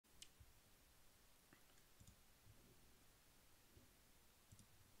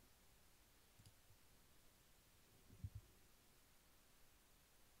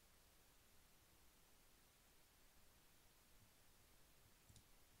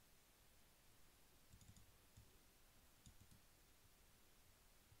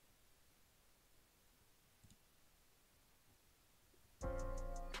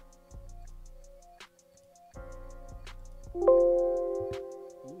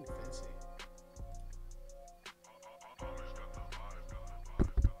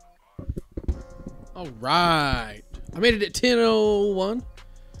All right. I made it at 10:01. It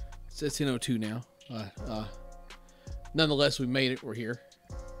says 10:02 now. Nonetheless, we made it. We're here.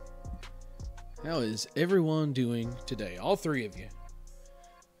 How is everyone doing today? All three of you.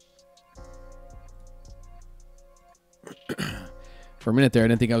 For a minute there, I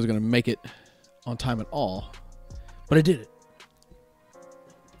didn't think I was going to make it on time at all, but I did it.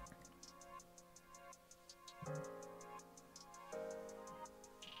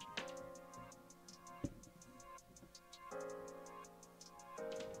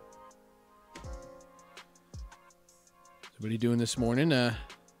 What are you doing this morning?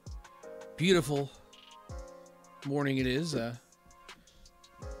 Beautiful morning it is.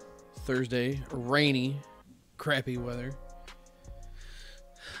 Thursday, rainy, crappy weather.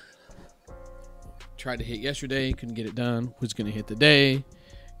 Tried to hit yesterday, couldn't get it done. Was going to hit today,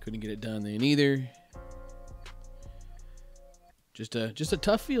 couldn't get it done then either. Just a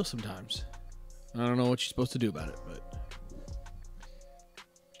tough feel sometimes. I don't know what you're supposed to do about it, but.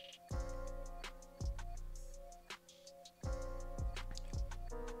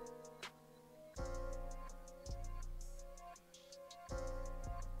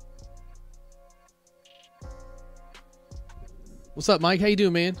 What's up, Mike? How you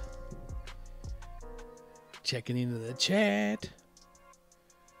doing, man? Checking into the chat.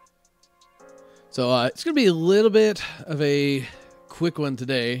 So it's going to be a little bit of a quick one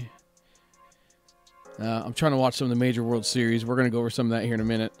today. I'm trying to watch some of the major World Series. We're going to go over some of that here in a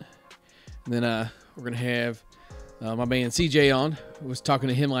minute. And then we're going to have my man CJ on. I was talking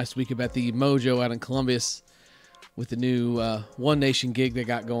to him last week about the mojo out in Columbus with the new One Nation gig they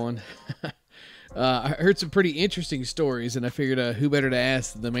got going. I heard some pretty interesting stories, and I figured who better to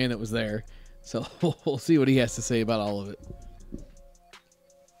ask than the man that was there. So we'll see what he has to say about all of it.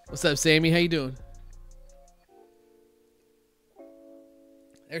 What's up, Sammy? How you doing?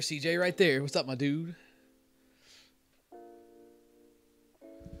 There's CJ right there. What's up, my dude?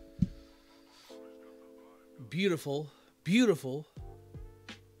 Beautiful, beautiful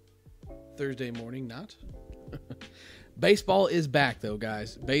Thursday morning, not? Baseball is back, though,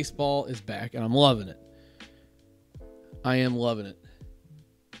 guys. Baseball is back, and I'm loving it. I am loving it.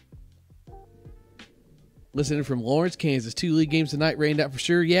 Listening from Lawrence, Kansas. 2 league games tonight, rained out for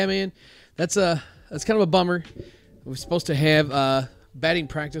sure. Yeah, man, that's kind of a bummer. We're supposed to have batting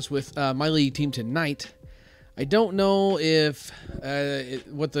practice with my league team tonight. I don't know if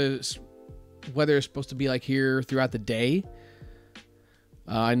what the weather is supposed to be like here throughout the day.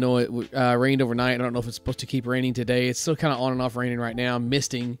 I know it rained overnight. I don't know if it's supposed to keep raining today. It's still kind of on and off raining right now.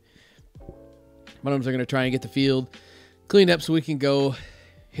 Misting. One of them are going to try and get the field cleaned up so we can go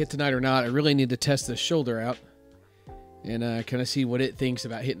hit tonight or not. I really need to test the shoulder out and kind of see what it thinks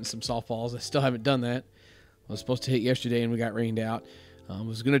about hitting some softballs. I still haven't done that. I was supposed to hit yesterday and we got rained out. I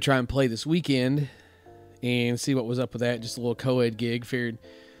was going to try and play this weekend and see what was up with that. Just a little co-ed gig. Figured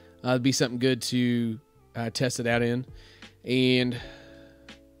it'd be something good to test it out in. And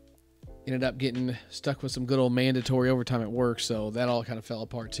ended up getting stuck with some good old mandatory overtime at work, so that all kind of fell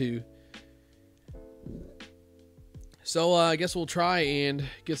apart too. So I guess we'll try and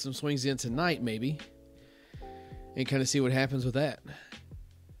get some swings in tonight maybe and kind of see what happens with that.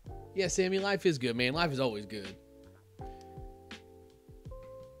 Yeah, Sammy, life is good, man. Life is always good.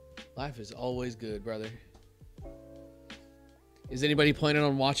 Life is always good, brother. Is anybody planning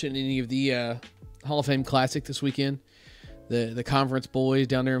on watching any of the Hall of Fame Classic this weekend? The conference boys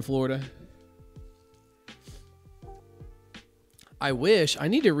down there in Florida. I wish. I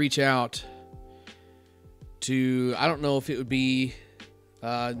need to reach out to, I don't know if it would be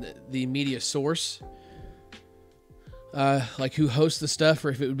the media source, like who hosts the stuff, or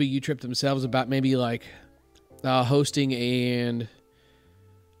if it would be U-Trip themselves about maybe like hosting and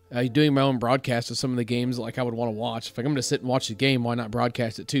doing my own broadcast of some of the games like I would want to watch. If I'm going to sit and watch the game, why not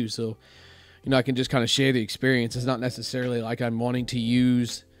broadcast it too? So, I can just kind of share the experience. It's not necessarily like I'm wanting to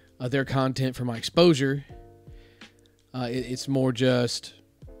use their content for my exposure. It's more just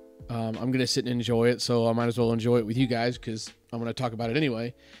I'm going to sit and enjoy it, so I might as well enjoy it with you guys because I'm going to talk about it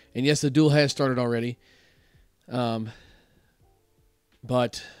anyway. And yes, the duel has started already. But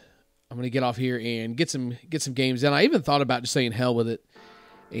I'm going to get off here and get some games in. I even thought about just saying hell with it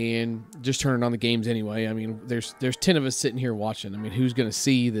and just turning on the games anyway. I mean, there's 10 of us sitting here watching. I mean, who's going to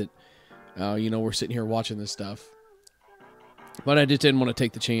see that? We're sitting here watching this stuff. But I just didn't want to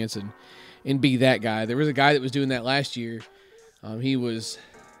take the chance and be that guy. There was a guy that was doing that last year. He was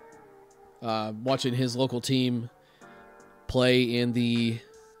watching his local team play in the,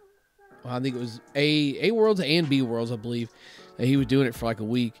 I think it was A Worlds and B Worlds, I believe. And he was doing it for like a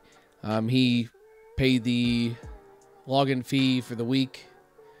week. He paid the login fee for the week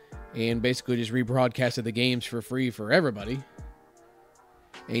and basically just rebroadcasted the games for free for everybody.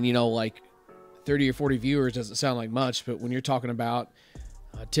 And, you know, like 30 or 40 viewers doesn't sound like much, but when you're talking about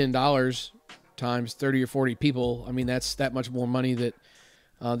 $10 times 30 or 40 people, I mean, that's that much more money that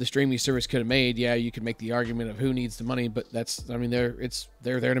the streaming service could have made. Yeah, you could make the argument of who needs the money, but that's, I mean, they're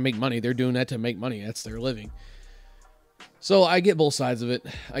there to make money. They're doing that to make money. That's their living. So I get both sides of it.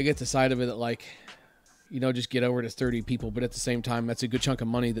 I get the side of it that, like, you know, just get over to 30 people, but at the same time, that's a good chunk of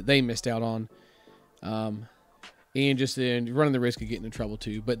money that they missed out on. And just running the risk of getting in trouble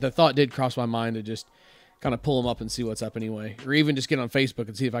too. But the thought did cross my mind to just kind of pull them up and see what's up anyway. Or even just get on Facebook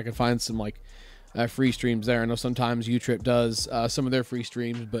and see if I can find some, like, free streams there. I know sometimes UTrip does some of their free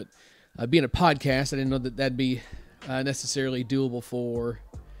streams, but being a podcast, I didn't know that that'd be necessarily doable for,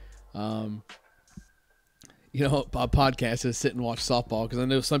 you know, a podcast is sit and watch softball, because I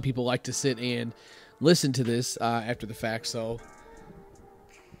know some people like to sit and listen to this after the fact. So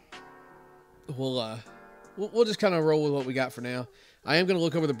we'll just kind of roll with what we got for now. I am going to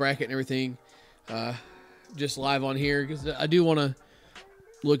look over the bracket and everything just live on here, because I do want to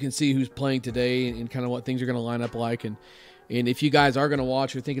look and see who's playing today and kind of what things are going to line up like. And if you guys are going to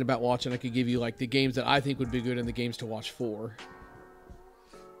watch or thinking about watching, I could give you, like, the games that I think would be good and the games to watch for.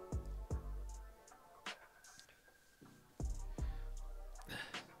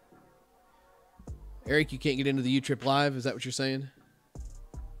 Eric, you can't get into the UTrip Live? Is that what you're saying?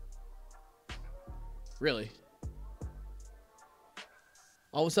 Really?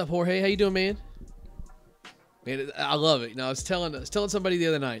 Oh, what's up, Jorge? How you doing, man? Man, I love it. You know, I was telling somebody the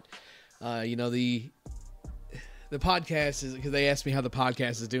other night, you know, the podcast is, because they asked me how the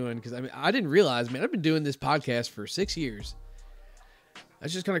podcast is doing, because I mean, I didn't realize, man, I've been doing this podcast for 6 years.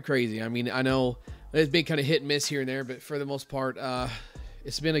 That's just kind of crazy. I mean, I know there's been kind of hit and miss here and there, but for the most part,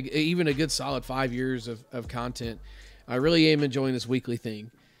 it's been even a good solid 5 years of content. I really am enjoying this weekly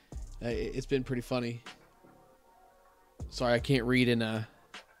thing. It's been pretty funny. Sorry, I can't read in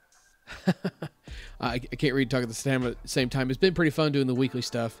I can't read and talk at the same time. It's been pretty fun doing the weekly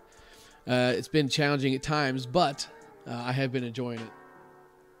stuff. It's been challenging at times, but I have been enjoying it.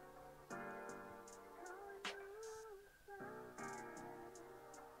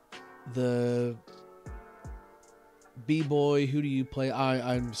 The B-boy, who do you play?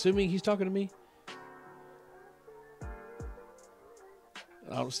 I'm assuming he's talking to me.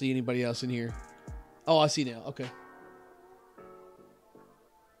 I don't see anybody else in here. Oh, I see now. Okay.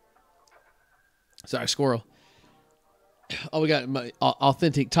 Sorry, squirrel. Oh, we got my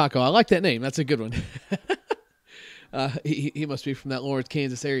Authentic Taco. I like that name. That's a good one. He must be from that Lawrence,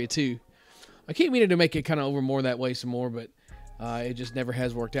 Kansas area too. I keep meaning to make it kind of over more that way some more, but it just never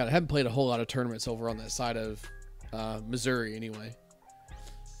has worked out. I haven't played a whole lot of tournaments over on that side of Missouri anyway.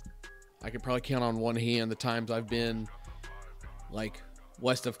 I could probably count on one hand the times I've been, like,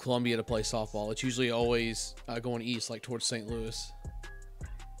 west of Columbia to play softball. It's usually always going east, like towards St. Louis.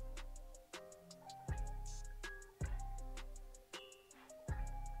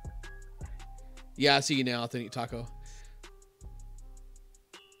 Yeah, I see you now, Authentic Taco.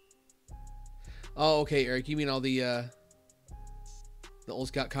 Oh, okay, Eric. You mean all the old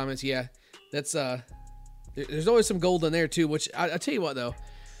Scout comments? Yeah, that's there's always some gold in there too. Which I tell you what, though,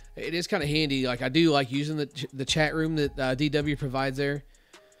 it is kind of handy. Like, I do like using the chat room that DW provides there,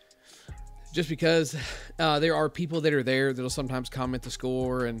 just because there are people that are there that'll sometimes comment the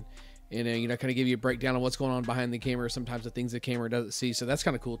score and you know, kind of give you a breakdown of what's going on behind the camera. Sometimes the things the camera doesn't see, so that's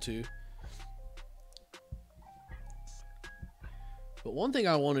kind of cool too. But one thing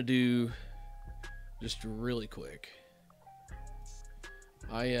I want to do just really quick,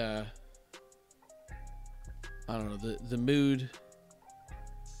 I don't know, the mood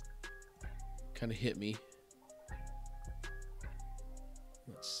kind of hit me.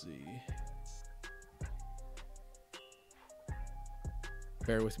 Let's see.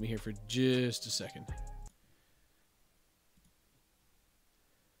 Bear with me here for just a second.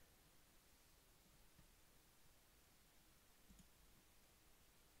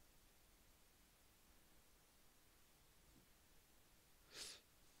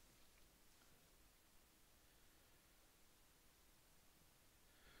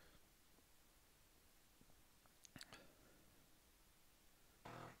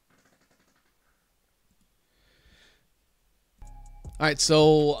 All right,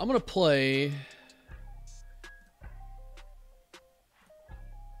 so I'm going to play.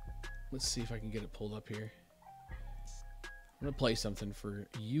 Let's see if I can get it pulled up here. I'm going to play something for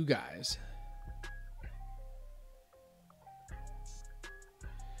you guys.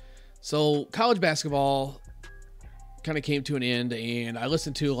 So college basketball kind of came to an end, and I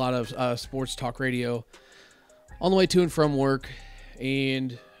listened to a lot of sports talk radio on the way to and from work.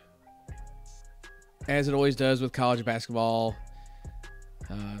 And as it always does with college basketball,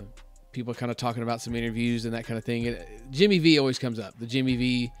 people kind of talking about some interviews and that kind of thing. Jimmy V always comes up, the Jimmy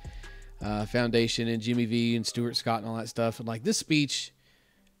V Foundation and Jimmy V and Stuart Scott and all that stuff. And like, this speech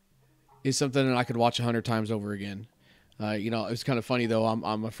is something that I could watch 100 times over again. You know, it's kind of funny though.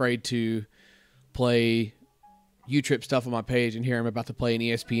 I'm afraid to play U-Trip stuff on my page, and here I'm about to play an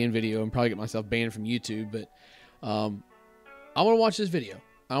ESPN video and probably get myself banned from YouTube. But I want to watch this video.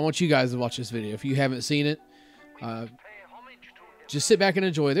 I want you guys to watch this video. If you haven't seen it, just sit back and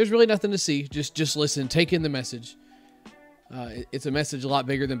enjoy. There's really nothing to see. Just listen. Take in the message. It's a message a lot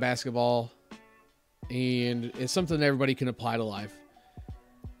bigger than basketball, and it's something that everybody can apply to life.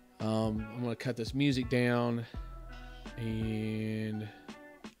 I'm going to cut this music down, and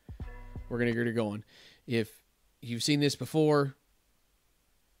we're going to get it going. If you've seen this before,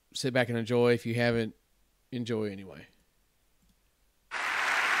 sit back and enjoy. If you haven't, enjoy anyway.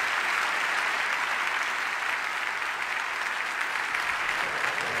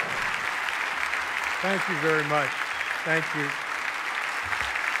 Thank you very much. Thank you.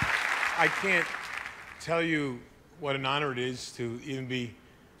 I can't tell you what an honor it is to even be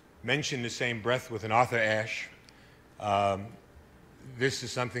mentioned in the same breath with an Arthur Ashe. This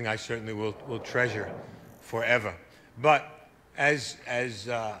is something I certainly will treasure forever. But as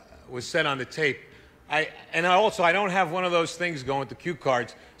was said on the tape, I don't have one of those things going with the cue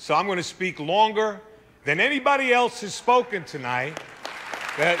cards, so I'm going to speak longer than anybody else has spoken tonight.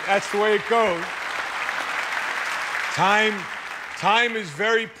 That's the way it goes. Time is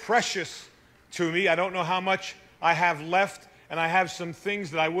very precious to me. I don't know how much I have left, and I have some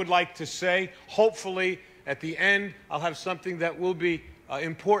things that I would like to say. Hopefully, at the end, I'll have something that will be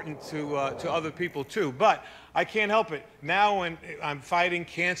important to other people too. But I can't help it. Now when I'm fighting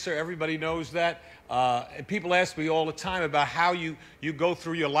cancer, everybody knows that. And people ask me all the time about how you go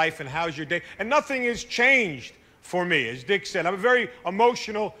through your life and how's your day. And nothing has changed for me. As Dick said, I'm a very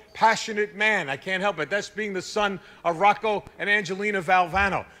emotional, passionate man. I can't help it. That's being the son of Rocco and Angelina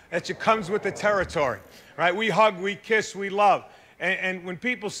Valvano. It comes with the territory, right? We hug, we kiss, we love. And when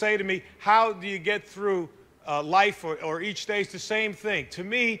people say to me, how do you get through life or each day, it's the same thing. To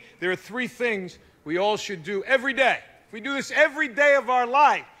me, there are three things we all should do every day. If we do this every day of our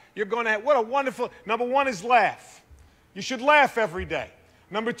life, you're going to have, what a wonderful, number one is laugh. You should laugh every day.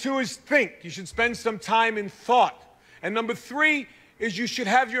 Number two is think. You should spend some time in thought. And number three is you should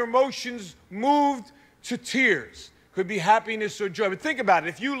have your emotions moved to tears. Could be happiness or joy. But think about it.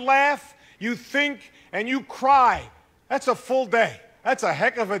 If you laugh, you think, and you cry, that's a full day. That's a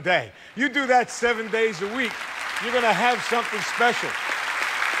heck of a day. You do that 7 days a week, you're going to have something special.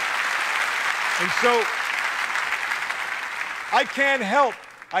 And so I can't help.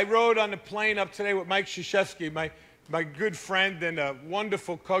 I rode on the plane up today with Mike Krzyzewski, my good friend and a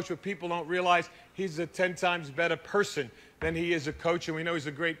wonderful coach, but people don't realize he's a 10 times better person than he is a coach, and we know he's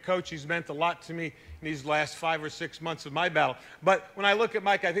a great coach. He's meant a lot to me in these last 5 or 6 months of my battle. But when I look at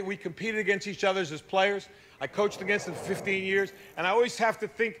Mike, I think we competed against each other as players. I coached against him for 15 years, and I always have to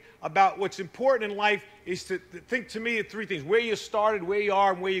think about what's important in life is to think, to me, of three things: where you started, where you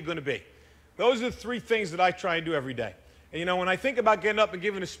are, and where you're going to be. Those are the three things that I try and do every day. And you know, when I think about getting up and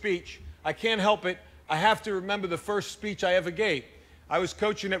giving a speech, I can't help it. I have to remember the first speech I ever gave. I was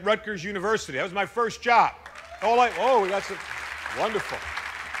coaching at Rutgers University. That was my first job. Oh, that's wonderful.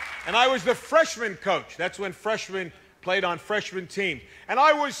 And I was the freshman coach. That's when freshmen played on freshman teams. And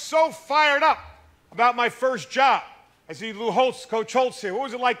I was so fired up about my first job. I see Lou Holtz, Coach Holtz here. What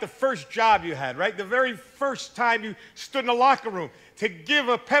was it like the first job you had, right? The very first time you stood in the locker room to give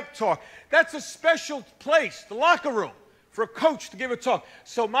a pep talk. That's a special place, the locker room, for a coach to give a talk.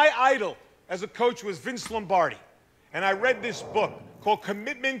 So my idol as a coach was Vince Lombardi. And I read this book called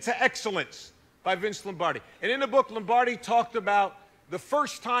Commitment to Excellence by Vince Lombardi. And in the book, Lombardi talked about the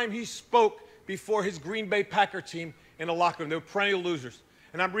first time he spoke before his Green Bay Packer team in a locker room. They were perennial losers.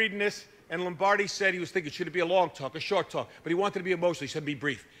 And I'm reading this, and Lombardi said he was thinking, should it be a long talk, a short talk? But he wanted to be emotional. He said, be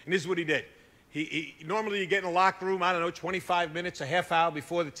brief. And this is what he did. Normally you get in a locker room, I don't know, 25 minutes, a half hour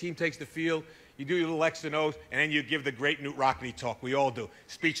before the team takes the field. You do your little X and O's, and then you give the great Newt Rockney talk. We all do.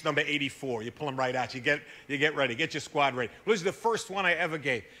 Speech number 84. You pull them right out. You get ready. Get your squad ready. Well, this is the first one I ever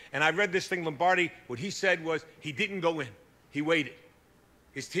gave. And I read this thing, Lombardi, what he said was he didn't go in. He waited.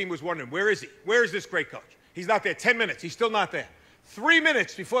 His team was wondering, where is he? Where is this great coach? He's not there. 10 minutes. He's still not there. 3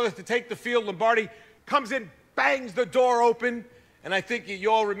 minutes before they have to take the field, Lombardi comes in, bangs the door open, and I think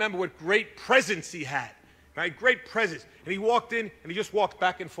you all remember what great presence he had. Right? Great presence. And he walked in, and he just walked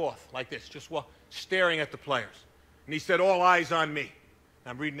back and forth like this, just staring at the players. And he said, all eyes on me. And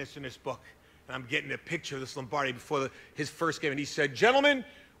I'm reading this in this book, and I'm getting a picture of this Lombardi before his first game. And he said, gentlemen,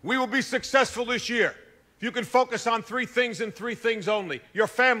 We will be successful this year if you can focus on three things and three things only: your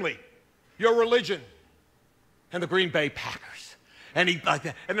family, your religion, and the Green Bay Packers. And he like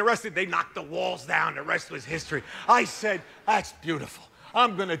that. And the rest of it, they knocked the walls down. The rest was history. I said, that's beautiful.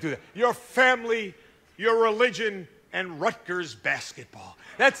 I'm going to do that. Your family, your religion, and Rutgers basketball.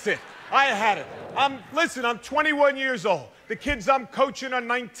 That's it. I had it. Listen, I'm 21 years old. The kids I'm coaching are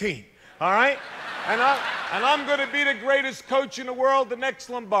 19. All right? And I'm going to be the greatest coach in the world, the next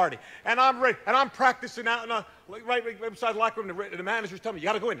Lombardi. And I'm ready. And I'm practicing out right beside the locker room. The manager's telling me, you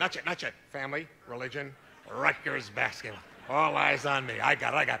got to go in. Not yet, not yet. Family, religion, Rutgers basketball. All eyes on me. I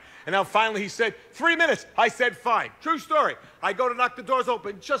got it. And now finally he said, 3 minutes. I said, fine. True story. I go to knock the doors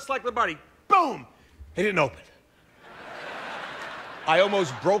open, just like Lombardi. Boom! It didn't open. I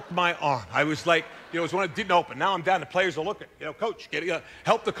almost broke my arm. I was like, it was when it didn't open. Now I'm down. The players are looking. Coach,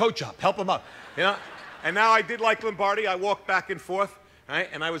 help the coach up. Help him up. And now I did like Lombardi. I walked back and forth, right?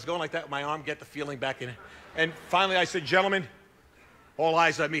 And I was going like that with my arm, get the feeling back in it. And finally I said, gentlemen, all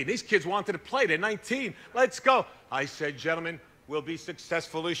eyes on me. These kids wanted to play. They're 19. Let's go. I said, gentlemen, we'll be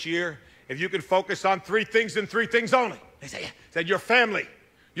successful this year if you can focus on three things and three things only. They said, your family,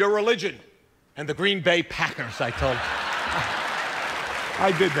 your religion, and the Green Bay Packers, I told them.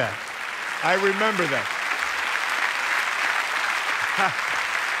 I did that. I remember that.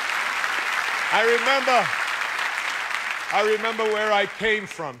 I remember where I came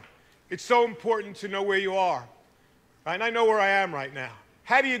from. It's so important to know where you are. Right? And I know where I am right now.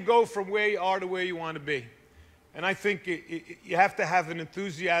 How do you go from where you are to where you want to be? And I think you have to have an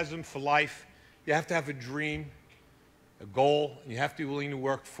enthusiasm for life. You have to have a dream, a goal, and you have to be willing to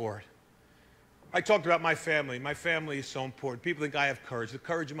work for it. I talked about my family. My family is so important. People think I have courage. The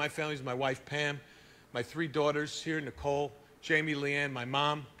courage of my family is my wife, Pam, my three daughters here, Nicole, Jamie, Leanne, my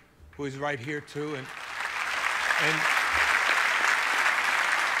mom, who is right here too. And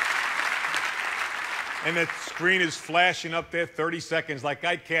that screen is flashing up there 30 seconds like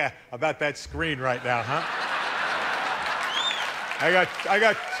I care about that screen right now, huh?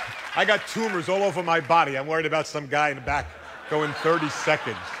 I got tumors all over my body. I'm worried about some guy in the back going 30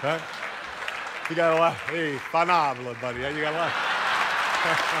 seconds, huh? You got a lot. Hey, phenomenal, buddy. You got a lot.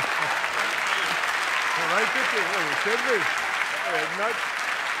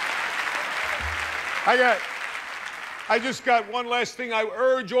 Right, I just got one last thing. I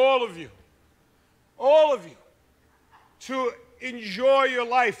urge all of you, to enjoy your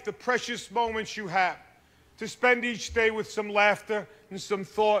life, the precious moments you have, to spend each day with some laughter and some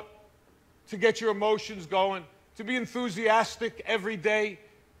thought, to get your emotions going, to be enthusiastic every day.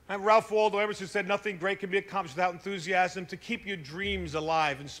 And Ralph Waldo Emerson said nothing great can be accomplished without enthusiasm, to keep your dreams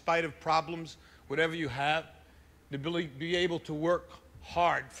alive in spite of problems, whatever you have, to be able to work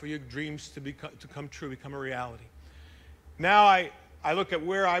hard for your dreams to come true, become a reality. Now I look at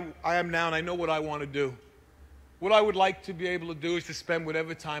where I am now, and I know what I want to do. What I would like to be able to do is to spend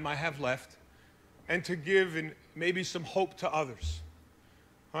whatever time I have left and to give and maybe some hope to others.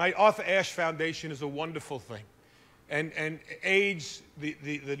 All right? Arthur Ashe Foundation is a wonderful thing. And AIDS,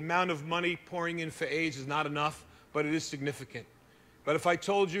 the amount of money pouring in for AIDS is not enough, but it is significant. But if I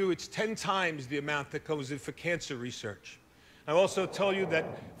told you it's 10 times the amount that goes in for cancer research. I also tell you that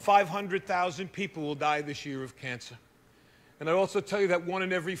 500,000 people will die this year of cancer. And I also tell you that 1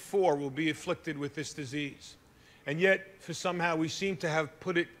 in every 4 will be afflicted with this disease. And yet, for somehow, we seem to have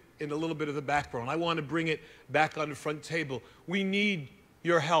put it in a little bit of the background. I want to bring it back on the front table. We need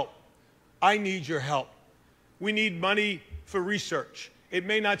your help. I need your help. We need money for research. It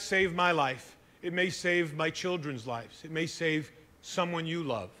may not save my life. It may save my children's lives. It may save someone you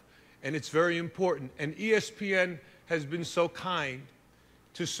love. And it's very important. And ESPN has been so kind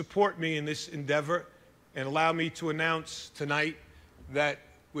to support me in this endeavor and allow me to announce tonight that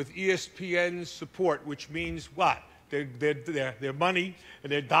with ESPN's support, which means what? Their money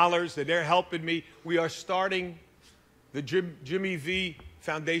and their dollars, that they're helping me, we are starting the Jimmy V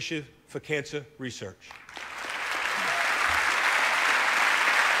Foundation for Cancer Research.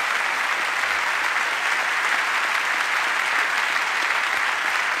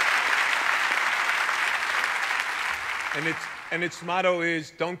 And its motto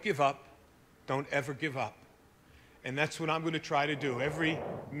is, don't give up, don't ever give up. And that's what I'm going to try to do. Every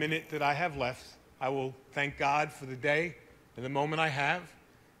minute that I have left, I will thank God for the day and the moment I have.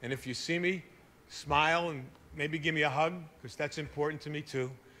 And if you see me, smile and maybe give me a hug, because that's important to me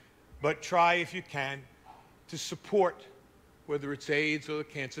too. But try, if you can, to support, whether it's AIDS or the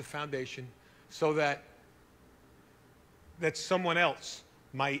Cancer Foundation, so that someone else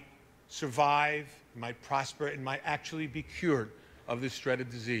might survive, might prosper, and might actually be cured of this dreaded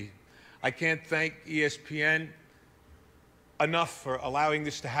disease. I can't thank ESPN enough for allowing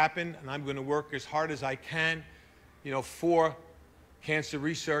this to happen, and I'm going to work as hard as I can, for cancer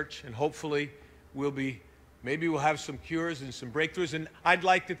research, and hopefully maybe we'll have some cures and some breakthroughs. And I'd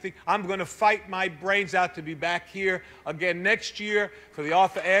like to think I'm going to fight my brains out to be back here again next year for the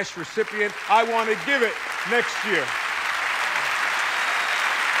Arthur Ashe recipient. I want to give it next year.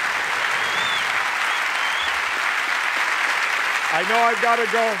 I know I've got to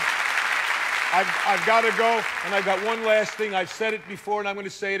go. I've got to go, and I've got one last thing. I've said it before, and I'm going to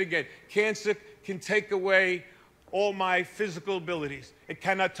say it again. Cancer can take away all my physical abilities. It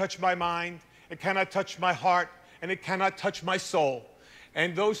cannot touch my mind, it cannot touch my heart, and it cannot touch my soul.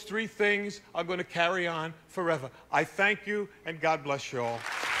 And those three things are going to carry on forever. I thank you, and God bless you all.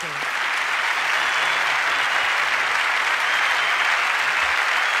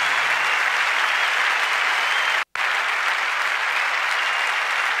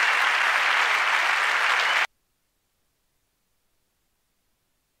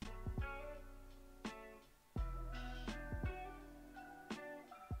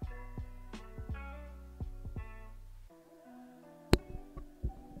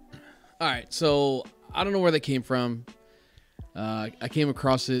 All right, so I don't know where that came from. I came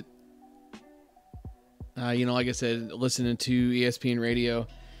across it, like I said, listening to ESPN radio.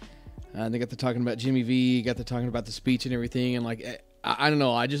 They got to talking about Jimmy V, got to talking about the speech and everything, and I don't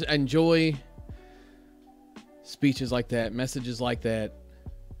know. I just enjoy speeches like that, messages like that.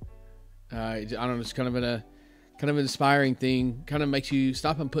 I don't know, it's kind of an inspiring thing. Kind of makes you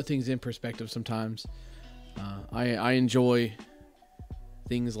stop and put things in perspective sometimes. I enjoy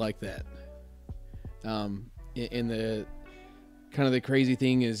things like that. And the kind of the crazy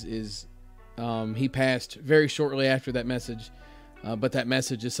thing is he passed very shortly after that message, but that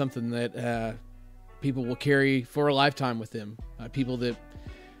message is something that people will carry for a lifetime with them. People that,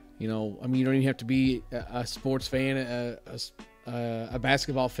 you don't even have to be a sports fan, a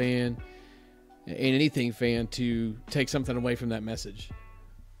basketball fan, and anything fan to take something away from that message.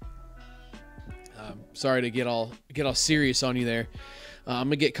 Sorry to get all serious on you there. I'm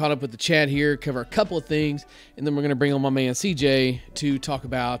going to get caught up with the chat here, cover a couple of things, and then we're going to bring on my man CJ to talk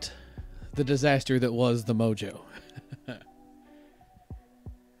about the disaster that was the Mojo.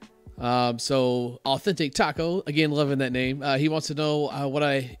 So, Authentic Taco, again, loving that name. He wants to know what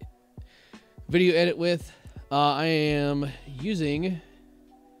I video edit with. I am using,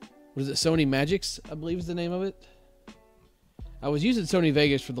 what is it, Sony Magix, I believe is the name of it. I was using Sony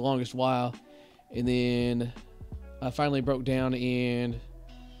Vegas for the longest while, and then I finally broke down and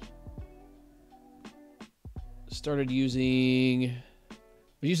started using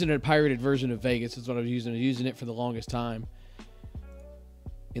a pirated version of Vegas. Is what I was using. I was using it for the longest time.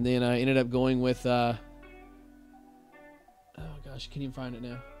 And then I ended up going with, oh gosh, can't even find it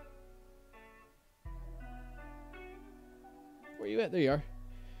now. Where you at? There you are.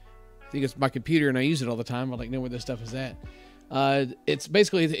 I think it's my computer and I use it all the time. I know where this stuff is at. It's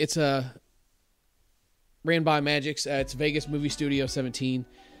basically, it's a, ran by Magix. It's Vegas Movie Studio 17.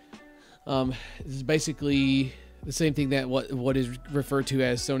 This is basically the same thing that what is referred to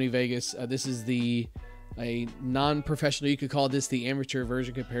as Sony Vegas. This is a non-professional. You could call this the amateur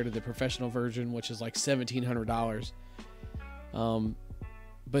version compared to the professional version, which is like $1,700.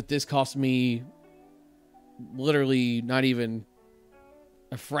 But this cost me literally not even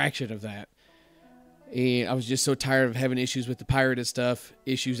a fraction of that. And I was just so tired of having issues with the pirated stuff,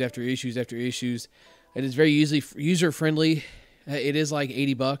 issues after issues after issues. It is very user-friendly. It is like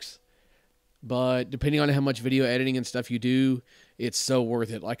 $80, but depending on how much video editing and stuff you do, it's so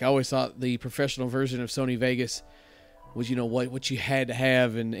worth it. Like I always thought the professional version of Sony Vegas was, what you had to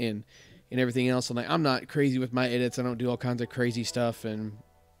have and everything else. And I'm not crazy with my edits. I don't do all kinds of crazy stuff and,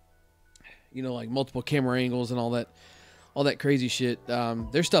 like multiple camera angles and all that crazy shit.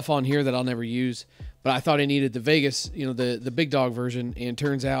 There's stuff on here that I'll never use, but I thought I needed the Vegas, the big dog version, and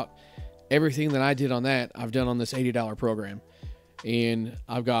turns out everything that I did on that, I've done on this $80 program. And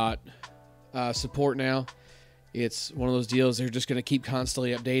I've got support now. It's one of those deals, they're just going to keep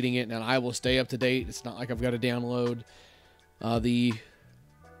constantly updating it, and I will stay up to date. It's not like I've got to download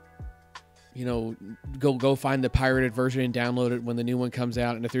go find the pirated version and download it when the new one comes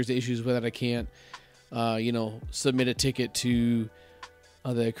out. And if there's issues with it, I can't, submit a ticket to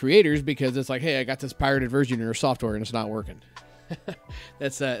the creators because it's like, hey, I got this pirated version in your software and it's not working.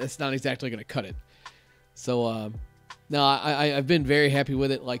 That's not exactly going to cut it. So, no, I've been very happy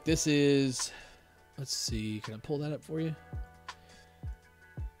with it. Like this is, let's see, can I pull that up for you?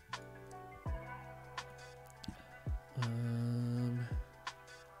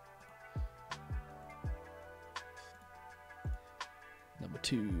 Number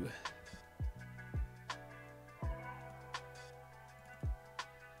 2.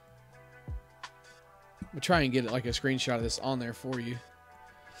 We'll try and get like a screenshot of this on there for you.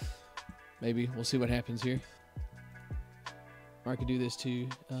 Maybe. We'll see what happens here. Or I could do this too.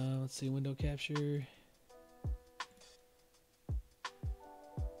 Let's see, window capture.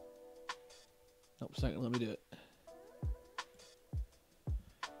 Nope, it's not gonna let me do it.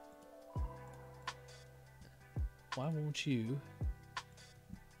 Why won't you?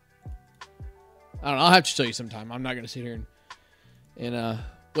 I don't know. I'll have to show you sometime. I'm not gonna sit here and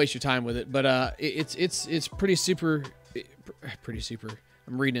waste your time with it. But it's pretty super.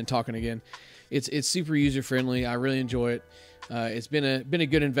 I'm reading and talking again. It's super user friendly. I really enjoy it. It's been a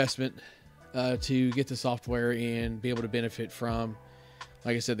good investment to get the software and be able to benefit from,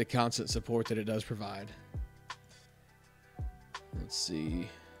 like I said, the constant support that it does provide. Let's see.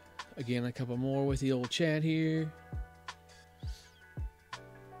 Again, a couple more with the old chat here.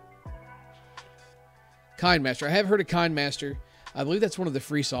 KindMaster. I have heard of KindMaster. I believe that's one of the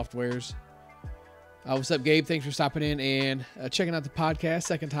free softwares. What's up, Gabe? Thanks for stopping in and checking out the podcast.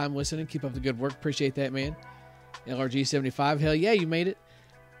 Second time listening. Keep up the good work. Appreciate that, man. LRG75. Hell yeah, you made it.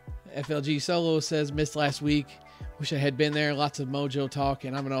 FLG Solo says, missed last week. Wish I had been there. Lots of mojo talk,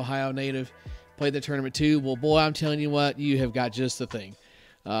 and I'm an Ohio native. Played the tournament too. Well, boy, I'm telling you what, you have got just the thing.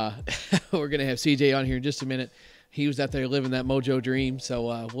 We're going to have CJ on here in just a minute. He was out there living that mojo dream,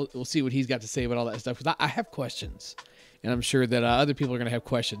 so we'll see what he's got to say about all that stuff. Because I have questions, and I'm sure that other people are going to have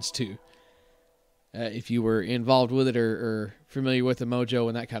questions too. If you were involved with it or familiar with the mojo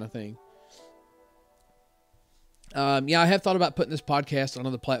and that kind of thing. Yeah, I have thought about putting this podcast on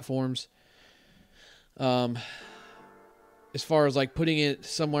other platforms. As far as like putting it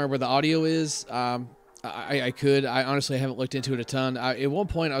somewhere where the audio is, I could. I honestly haven't looked into it a ton. At one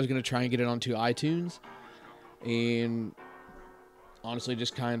point, I was going to try and get it onto iTunes. And honestly,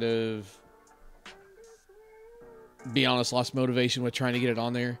 just kind of, be honest, lost motivation with trying to get it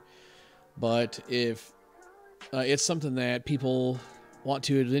on there. But if it's something that people want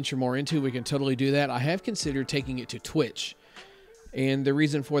to venture more into, we can totally do that. I have considered taking it to Twitch. And the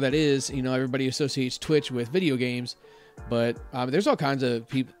reason for that is, everybody associates Twitch with video games. But there's all kinds of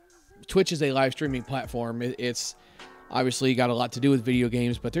people. Twitch is a live streaming platform. It's obviously got a lot to do with video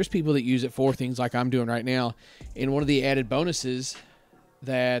games, but there's people that use it for things like I'm doing right now. And one of the added bonuses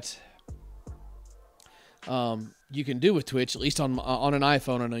that you can do with Twitch, at least on an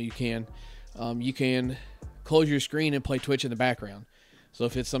iPhone, I know you can close your screen and play Twitch in the background. So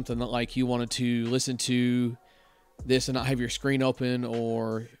if it's something that like you wanted to listen to this and not have your screen open,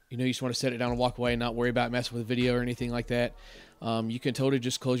 or you just want to set it down and walk away and not worry about messing with video or anything like that, you can totally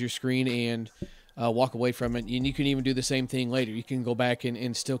just close your screen and walk away from it. And you can even do the same thing later. You can go back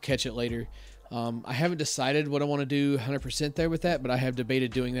and still catch it later. I haven't decided what I want to do 100% there with that, but I have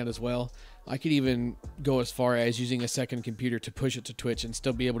debated doing that as well. I could even go as far as using a second computer to push it to Twitch and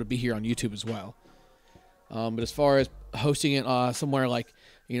still be able to be here on YouTube as well. But as far as hosting it somewhere like,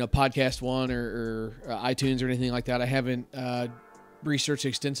 Podcast One or iTunes or anything like that, I haven't researched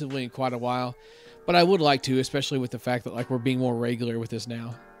extensively in quite a while. But I would like to, especially with the fact that like we're being more regular with this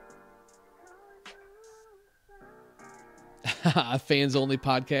now. A fans only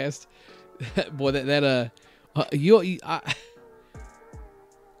podcast. Boy, I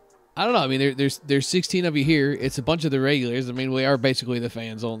don't know. I mean, there's 16 of you here. It's a bunch of the regulars. I mean, we are basically the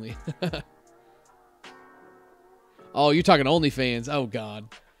fans only. Oh, you're talking OnlyFans. Oh, God.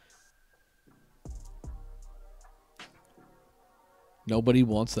 Nobody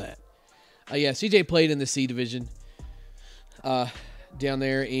wants that. Yeah, CJ played in the C division down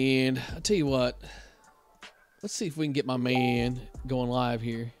there. And I'll tell you what. Let's see if we can get my man going live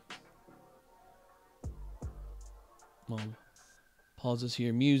here. Pause this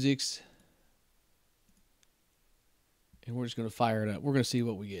here. Music's. And we're just going to fire it up. We're going to see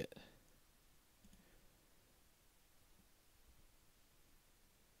what we get.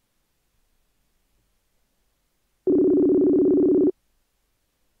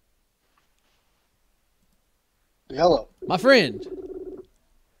 Hello. My friend.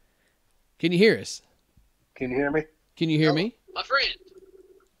 Can you hear us? Can you hear me? Can you hear me? My friend.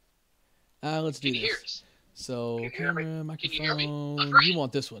 Let's do Can you hear this. us? So, Can you hear me? camera, Can you hear me? microphone. You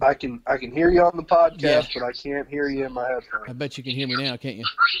want this one? I can hear you on the podcast, Yeah. but I can't hear you in my headphones. I bet you can hear me now, can't you?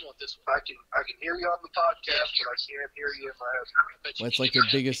 You want this one? I can hear you on the podcast, but I can't hear you in my headphones. Bet you Well, that's can like hear the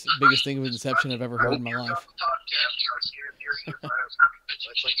biggest thing of inception I've ever heard in my life.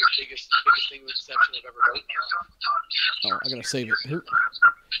 That's like the biggest thing with deception I've ever heard in my life. Oh, I gotta save it. All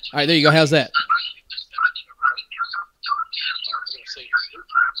right, there you go. How's that?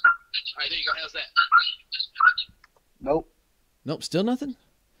 All right, there you go. How's that? Nope. Nope, still nothing.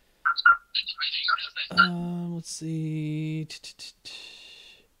 How's that? Let's see.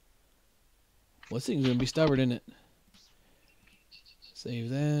 Well, this thing's going to be stubborn, isn't it? Save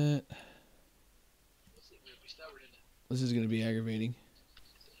that. This is going to be aggravating.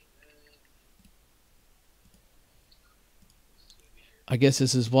 I guess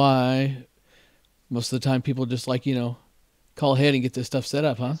this is why most of the time people just like, call ahead and get this stuff set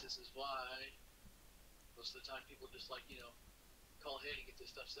up, huh? This is why most of the time people just like, call ahead and get this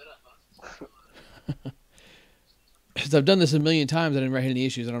stuff set up, huh? Because I've done this a million times, I didn't write any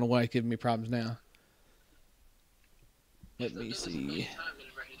issues. I don't know why it's giving me problems now. Let me see.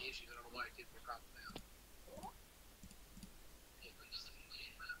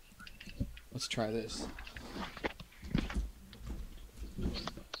 Let's try this.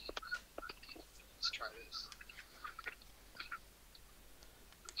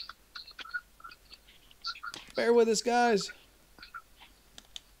 Bear with us, guys.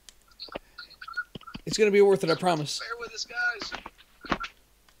 It's going to be worth it, I promise. Bear with us, guys.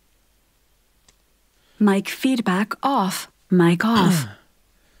 Mic feedback off. Mic off.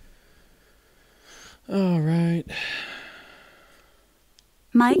 All right.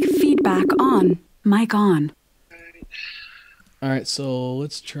 Mic feedback on. Mic on. All right, so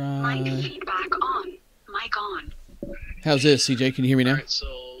let's try. Mic feedback on. Mic on. How's this, CJ? Can you hear me now? All right, so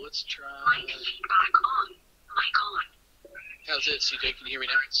let's try. Mic feedback on. Mic on. How's this, CJ? Can you hear me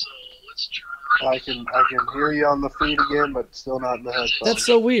now? All right, so let's try. I can hear you on the feed again, but still not in the headphones. That's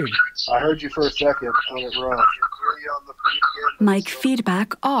so weird. I heard you for a second when it rung. Mic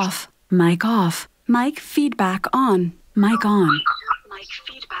feedback off. Mic off. Mic feedback on. Mic on. Mic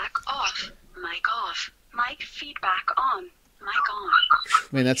feedback off. Mic off. Mic feedback on. Mic on.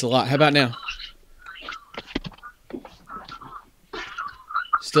 Man, that's a lot. How about now?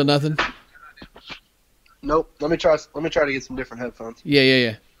 Still nothing? Nope. Let me try to get some different headphones.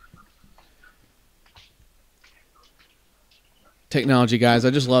 Yeah. Technology, guys. I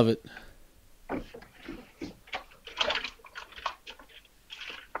just love it.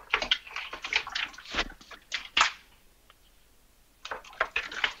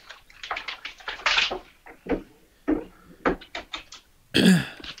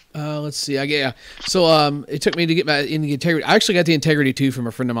 Let's see. So it took me to get my in the integrity. I actually got the integrity 2 from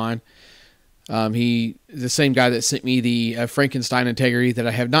a friend of mine. The same guy that sent me the Frankenstein integrity that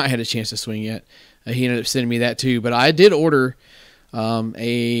I have not had a chance to swing yet. He ended up sending me that too. But I did order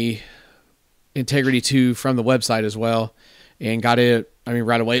a integrity 2 from the website as well, and got it. I mean,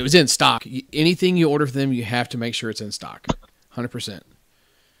 right away. It was in stock. Anything you order from them, you have to make sure it's in stock, 100%.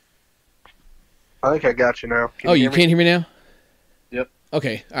 I think I got you now. You can't hear me now? Yep.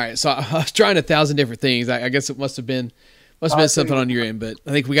 Okay. All right. So I was trying 1,000 different things. I guess it must have been something on your end, but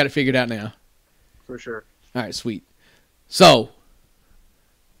I think we got it figured out now. For sure. All right, sweet. So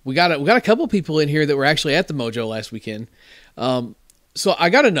we got a couple people in here that were actually at the Mojo last weekend. So I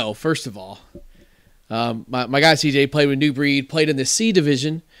got to know, first of all, my guy CJ played with New Breed, played in the C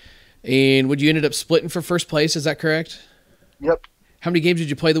division, and you ended up splitting for first place. Is that correct? Yep. How many games did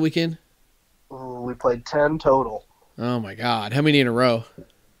you play the weekend? We played 10 total. Oh my God! How many in a row?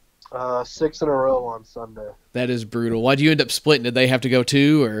 6 in a row on Sunday. That is brutal. Why'd you end up splitting? Did they have to go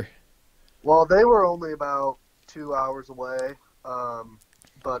too, or? Well, they were only about 2 hours away,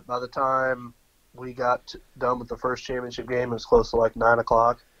 but by the time we got done with the first championship game, it was close to like 9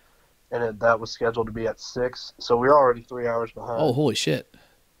 o'clock, and that was scheduled to be at 6, so we were already 3 hours behind. Oh, holy shit.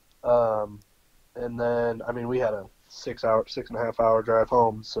 And then, I mean, we had a 6.5 hour drive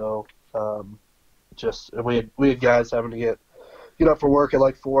home, so we had guys having to get up for work at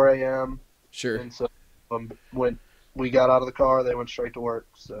like 4 a.m. Sure. And so when we got out of the car, they went straight to work.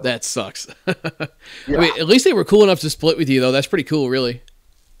 So that sucks. Yeah. I mean, at least they were cool enough to split with you, though. That's pretty cool, really.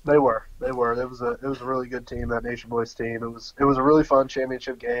 They were. It was a really good team, that Nation Boys team. It was a really fun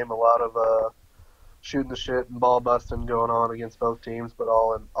championship game. A lot of shooting the shit and ball busting going on against both teams, but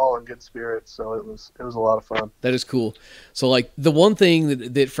all in good spirits. So it was a lot of fun. That is cool. So like the one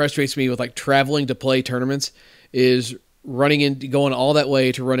thing that frustrates me with like traveling to play tournaments is going all that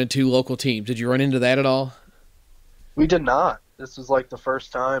way to run into local teams. Did you run into that at all? We did not. This was like the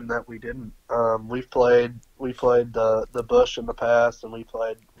first time that we didn't. We played the Bush in the past, and we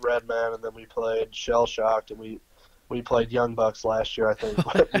played Redman, and then we played Shell Shocked, and we played Young Bucks last year, I think.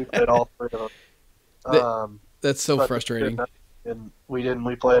 We played all 3 of them. That's so frustrating. And we didn't.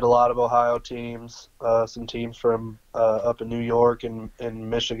 We played a lot of Ohio teams, some teams from up in New York and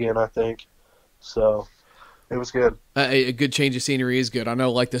Michigan, I think. So it was good. A good change of scenery is good. I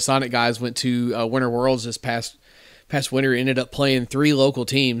know, like the Sonic guys went to Winter Worlds this past winter, ended up playing 3 local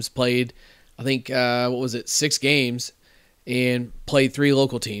teams, played, I think, 6 games, and played 3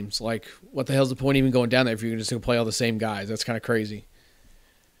 local teams. Like, what the hell's the point even going down there if you're just going to play all the same guys? That's kind of crazy.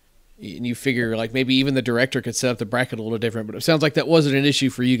 and you figure like maybe even the director could set up the bracket a little different. But it sounds like that wasn't an issue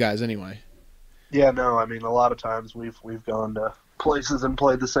for you guys anyway. Yeah, no, I mean, a lot of times we've gone to places and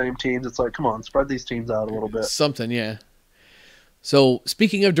played the same teams. It's like, come on, spread these teams out a little bit. Something, yeah. So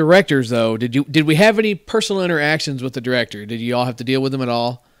speaking of directors, though, did we have any personal interactions with the director? Did you all have to deal with him at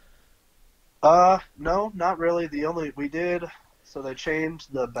all? No, not really. We did. So they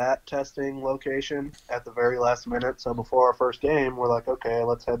changed the bat testing location at the very last minute. So before our first game, we're like, okay,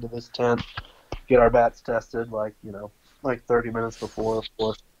 let's head to this tent, get our bats tested. Like 30 minutes before. Of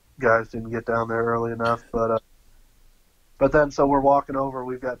course, guys didn't get down there early enough, but then so we're walking over.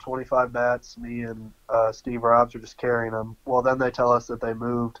 We've got 25 bats. Me and Steve Robs are just carrying them. Well, then they tell us that they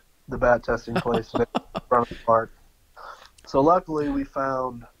moved the bat testing place from the park. So luckily, we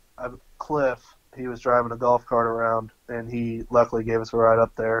found Cliff. He was driving a golf cart around, and he luckily gave us a ride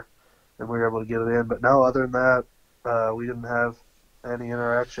up there, and we were able to get it in. But no, other than that, we didn't have any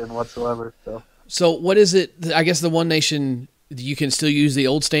interaction whatsoever. So what is it? I guess the One Nation, you can still use the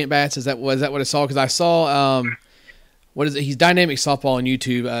old stamp bats. Is that what I saw? Because I saw what is it? He's Dynamic Softball on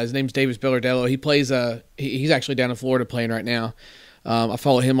YouTube. His name's Davis Bellardello. He plays. He's actually down in Florida playing right now. I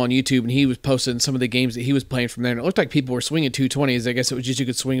follow him on YouTube, and he was posting some of the games that he was playing from there. And it looked like people were swinging 220s. I guess it was just you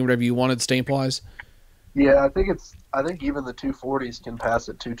could swing whatever you wanted stamp-wise. Yeah, I think even the 240s can pass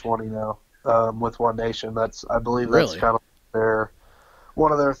at 220 now with One Nation. I believe that's Really? kind of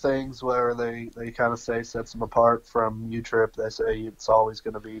one of their things where they kind of say sets them apart from U-Trip. They say it's always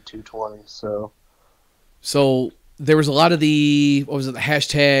going to be 220. So there was a lot of the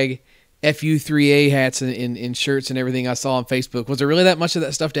hashtag FU3A hats in shirts and everything I saw on Facebook. Was there really that much of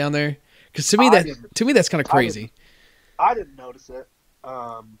that stuff down there? Because to me that's kind of crazy. I didn't notice it.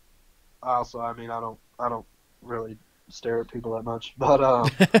 Also, I mean, I don't really stare at people that much, but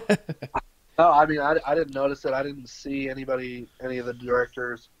no, I mean, I didn't notice it. I didn't see any of the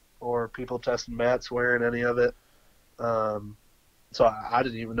directors or people testing bats wearing any of it. So I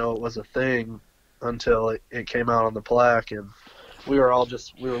didn't even know it was a thing until it came out on the plaque, and we were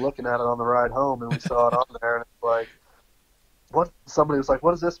looking at it on the ride home, and we saw it on there, and it's like, what? Somebody was like,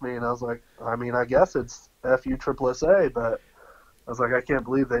 what does this mean? I was like, I mean, I guess it's FUSSA, but I was like, I can't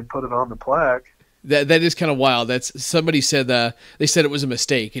believe they put it on the plaque. That is kind of wild. Somebody said they said it was a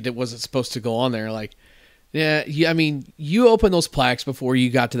mistake. It wasn't supposed to go on there. Like, yeah. I mean, you opened those plaques before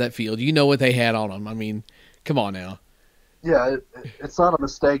you got to that field. You know what they had on them. I mean, come on now. Yeah, it's not a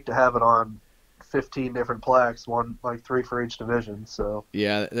mistake to have it on 15 different plaques, like 3 for each division. So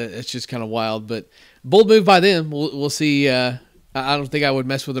yeah, it's just kind of wild. But bold move by them. We'll see. I don't think I would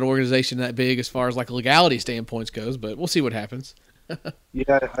mess with an organization that big as far as like legality standpoints goes, but we'll see what happens.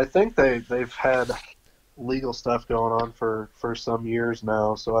 Yeah, I think they've had legal stuff going on for some years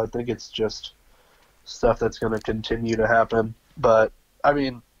now, so I think it's just stuff that's going to continue to happen. But I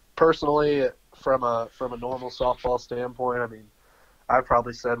mean, personally, from a normal softball standpoint, I mean, I've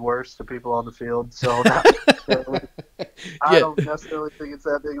probably said worse to people on the field, so I don't necessarily think it's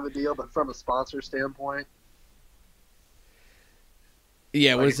that big of a deal. But from a sponsor standpoint,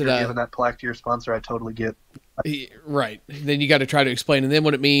 yeah, like, what is it? Giving that plaque to your sponsor, I totally get. Right. Then you got to try to explain to them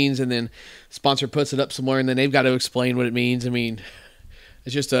what it means, and then sponsor puts it up somewhere, and then they've got to explain what it means. I mean,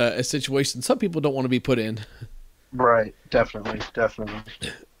 it's just a situation some people don't want to be put in. Right. Definitely.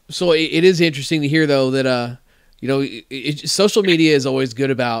 So it is interesting to hear, though, that social media is always good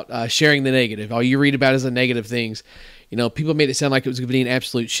about sharing the negative. All you read about is the negative things. People made it sound like it was going to be an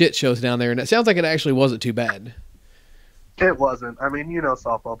absolute shit show down there, and it sounds like it actually wasn't too bad. It wasn't. I mean,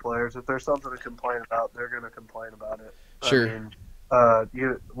 softball players, if there's something to complain about, they're going to complain about it. Sure. I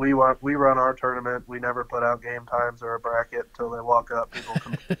mean, we run our tournament. We never put out game times or a bracket until they walk up. People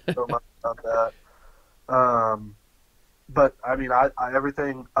complain so much about that. But, I mean, I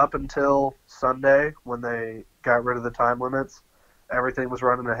everything up until Sunday when they got rid of the time limits, everything was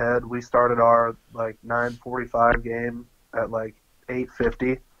running ahead. We started our, 9:45 game at,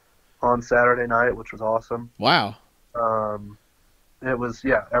 8:50 on Saturday night, which was awesome. Wow. It was,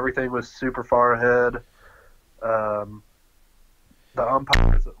 everything was super far ahead. The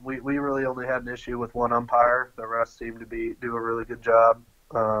umpires, we really only had an issue with one umpire. The rest seemed to do a really good job.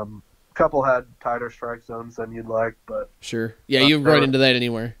 A couple had tighter strike zones than you'd like, but sure. Yeah, you run into that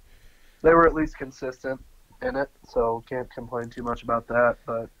anywhere. They were at least consistent in it, so can't complain too much about that.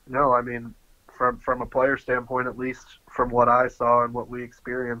 But no, I mean, from a player standpoint, at least from what I saw and what we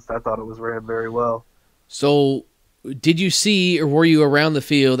experienced, I thought it was ran very well. So did you see, or were you around the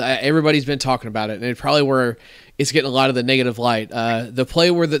field? Everybody's been talking about it, and it probably where it's getting a lot of the negative light. The play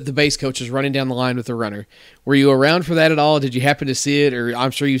where the base coach is running down the line with the runner. Were you around for that at all? Did you happen to see it, or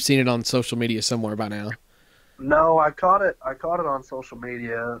I'm sure you've seen it on social media somewhere by now? No, I caught it. I caught it on social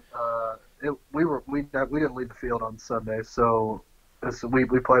media. We didn't leave the field on Sunday, so we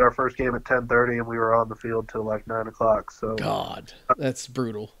played our first game at 10:30, and we were on the field till like 9 o'clock. So God, that's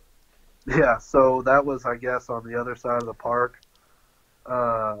brutal. yeah, so that was, I guess, on the other side of the park.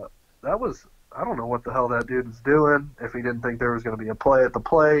 That was, I don't know what the hell that dude was doing, if he didn't think there was going to be a play at the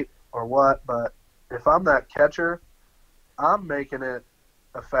plate or what, but if I'm that catcher, I'm making it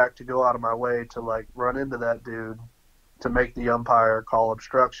a fact to go out of my way to, like, run into that dude to make the umpire call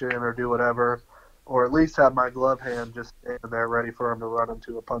obstruction or do whatever, or at least have my glove hand just standing there ready for him to run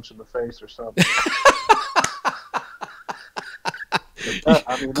into a punch in the face or something.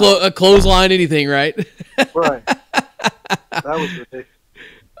 A clothesline, anything, right? Right. That was ridiculous.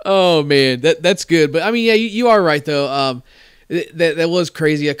 Oh man, that's good. But I mean, yeah, you are right though. That was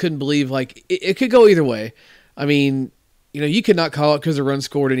crazy. I couldn't believe like it could go either way. I mean, you could not call it because the run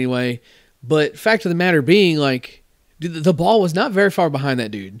scored anyway. But fact of the matter being, like, the ball was not very far behind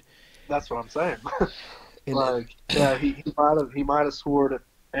that dude. That's what I'm saying. Like, yeah, he might have scored it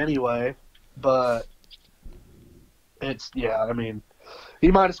anyway, but I mean,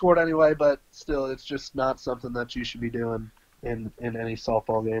 he might have scored anyway, but still, it's just not something that you should be doing in any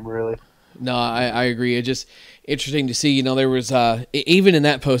softball game, really. No, I agree. It's just interesting to see. There was even in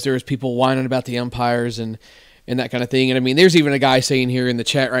that post, there was people whining about the umpires and that kind of thing. And I mean, there's even a guy saying here in the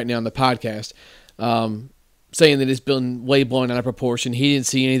chat right now on the podcast, saying that it's been way blown out of proportion. He didn't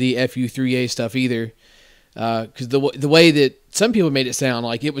see any of the FU3A stuff either, because the way that some people made it sound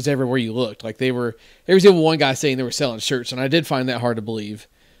like it was everywhere you looked. Like there was even one guy saying they were selling shirts, and I did find that hard to believe.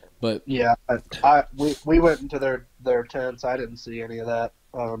 But yeah, we went into their tents. I didn't see any of that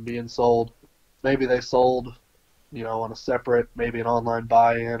being sold. Maybe they sold, on a separate, maybe an online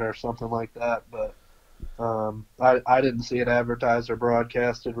buy-in or something like that. But I didn't see it advertised or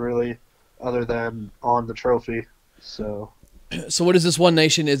broadcasted really, other than on the trophy. So what is this One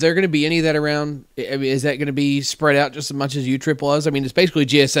Nation? Is there going to be any of that around? I mean, is that going to be spread out just as much as U-Trip was? I mean, it's basically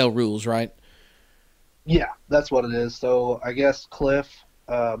GSL rules, right? Yeah, that's what it is. So I guess Cliff,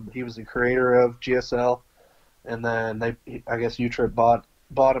 he was the creator of GSL, and then I guess U-Trip bought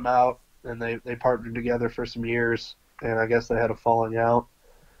him out, and they partnered together for some years, and I guess they had a falling out,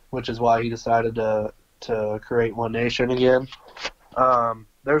 which is why he decided to create One Nation again.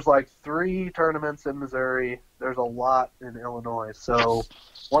 There's like 3 tournaments in Missouri. There's a lot in Illinois. So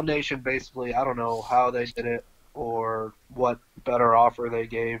One Nation basically, I don't know how they did it or what better offer they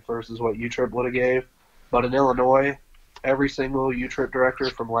gave versus what U-Trip would have gave. But in Illinois, every single U-Trip director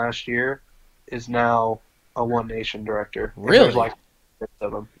from last year is now a One Nation director. Really? There's like 6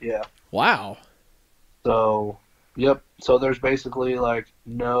 of them. Yeah. Wow. So, yep. So there's basically like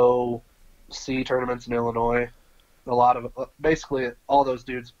no C tournaments in Illinois. A lot of basically all those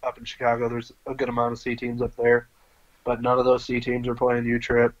dudes up in Chicago. There's a good amount of C teams up there, but none of those C teams are playing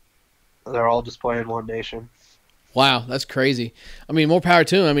U-Trip. They're all just playing One Nation. Wow, that's crazy. I mean, more power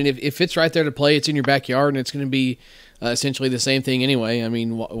to them. I mean, if it's right there to play, it's in your backyard, and it's going to be essentially the same thing anyway. I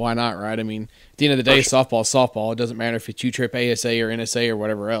mean, why not, right? I mean, at the end of the day, softball is softball. It doesn't matter if it's U-Trip, ASA, or NSA, or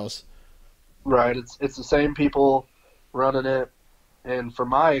whatever else. Right. It's the same people running it, and from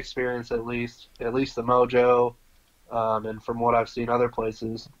my experience, at least the Mojo. And from what I've seen other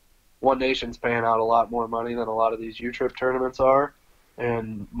places, One Nation's paying out a lot more money than a lot of these U-Trip tournaments are,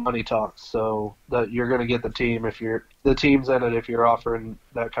 and money talks. So that you're going to get the team's in it if you're offering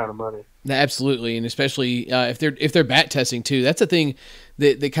that kind of money. Absolutely, and especially if they're bat testing too. That's a thing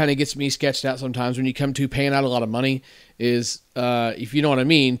that kind of gets me sketched out sometimes when you come to paying out a lot of money. Is if you know what I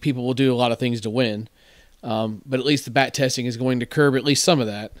mean, people will do a lot of things to win, but at least the bat testing is going to curb at least some of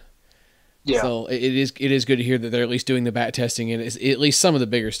that. Yeah. So it is good to hear that they're at least doing the bat testing and it's at least some of the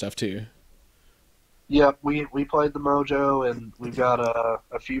bigger stuff too. Yeah, we played the Mojo, and we've got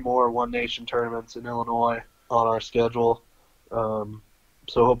a few more One Nation tournaments in Illinois on our schedule. So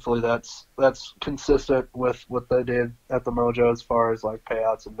hopefully that's consistent with what they did at the Mojo as far as like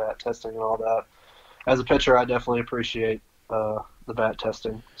payouts and bat testing and all that. As a pitcher, I definitely appreciate the bat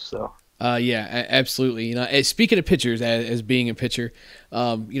testing. So. Yeah, absolutely. Speaking of pitchers, as being a pitcher,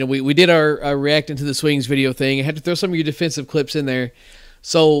 we did our reacting to the swings video thing. I had to throw some of your defensive clips in there.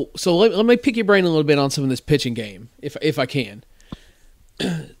 So let me pick your brain a little bit on some of this pitching game, if I can.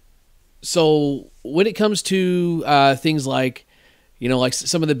 So when it comes to things like, like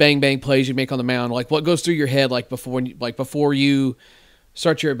some of the bang bang plays you make on the mound, like what goes through your head, like before you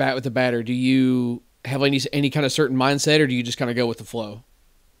start your at bat with the batter, do you have any kind of certain mindset, or do you just kind of go with the flow?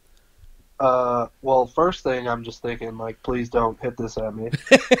 Well, first thing I'm just thinking, like, please don't hit this at me.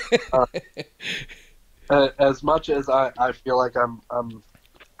 As much as I feel like I'm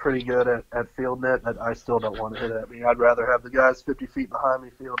pretty good at fielding it. I still don't want to hit it at me. I'd rather have the guys 50 feet behind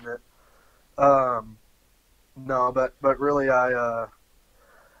me fielding it. No, but really I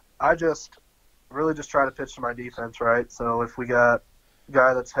just really just try to pitch to my defense, right? So if we got a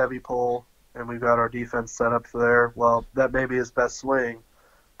guy that's heavy pull and we've got our defense set up there, well, that may be his best swing,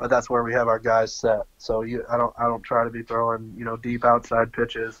 but that's where we have our guys set. So I don't try to be throwing, deep outside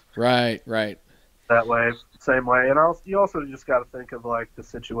pitches. Right. That way, same way. And you also just got to think of, like, the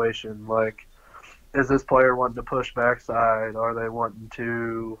situation. Like, is this player wanting to push backside? Are they wanting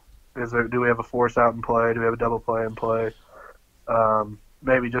to do we have a force out in play? Do we have a double play in play?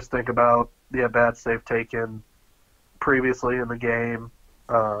 Maybe just think about the at-bats they've taken previously in the game,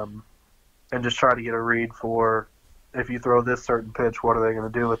 and just try to get a read for, if you throw this certain pitch, what are they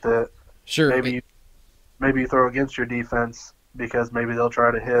going to do with it? Sure. Maybe you throw against your defense because maybe they'll try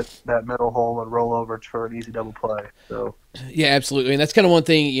to hit that middle hole and roll over for an easy double play. So yeah, absolutely. And that's kind of one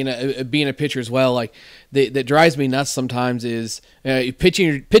thing, being a pitcher as well, like that drives me nuts sometimes is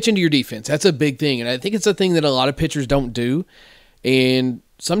pitching to your defense. That's a big thing. And I think it's a thing that a lot of pitchers don't do. And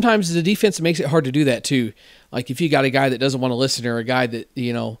sometimes the defense makes it hard to do that too. Like if you got a guy that doesn't want to listen, or a guy that,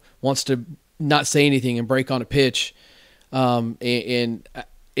 wants to not say anything and break on a pitch.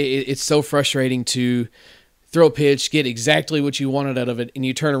 It's so frustrating to throw a pitch, get exactly what you wanted out of it, and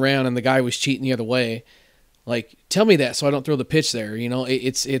you turn around and the guy was cheating the other way. Like, tell me that so I don't throw the pitch there.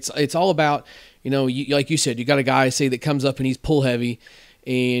 It's all about, like you said, you got a guy, say, that comes up and he's pull heavy,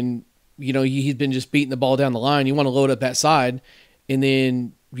 and he's been just beating the ball down the line. You want to load up that side, and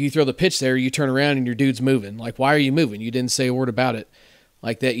then you throw the pitch there. You turn around and your dude's moving. Like, why are you moving? You didn't say a word about it.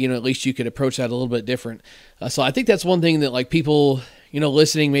 Like that, at least you could approach that a little bit different. So I think that's one thing that, like, people,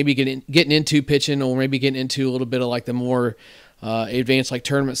 listening, maybe getting into pitching, or maybe getting into a little bit of, like, the more advanced, like,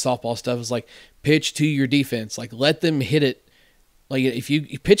 tournament softball stuff, is like, pitch to your defense. Like, let them hit it. Like, if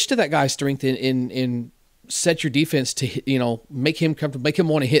you pitch to that guy's strength and set your defense to, make him comfortable, make him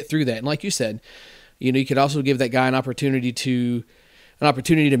want to hit through that. And like you said, you could also give that guy an opportunity to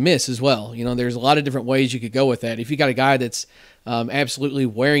miss as well. There's a lot of different ways you could go with that. If you got a guy that's absolutely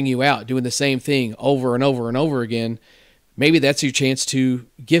wearing you out, doing the same thing over and over and over again, maybe that's your chance to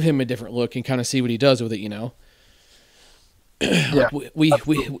give him a different look and kind of see what he does with it. Yeah. we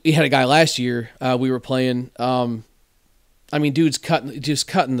had a guy last year. We were playing. Dude's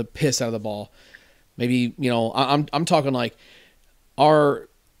cutting the piss out of the ball. Maybe I'm talking like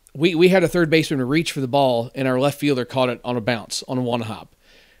we had a third baseman reach for the ball, and our left fielder caught it on a bounce, on a one hop.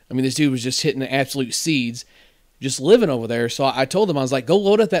 This dude was just hitting the absolute seeds, just living over there. So I told him, I was like, go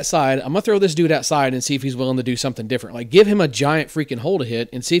load up that side. I'm going to throw this dude outside and see if he's willing to do something different. Like, give him a giant freaking hole to hit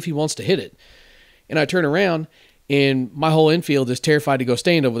and see if he wants to hit it. And I turn around, and my whole infield is terrified to go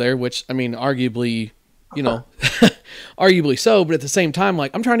stand over there, which, arguably, arguably so. But at the same time,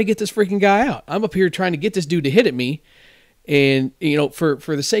 like, I'm trying to get this freaking guy out. I'm up here trying to get this dude to hit at me. And, for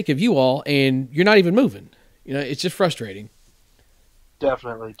the sake of you all, and you're not even moving. It's just frustrating.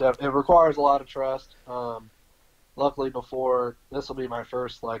 Definitely. It requires a lot of trust. Luckily, before, this will be my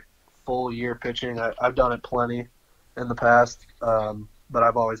first, like, full year pitching. I've done it plenty in the past, but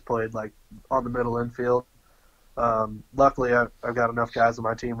I've always played, like, on the middle infield. Luckily, I've got enough guys on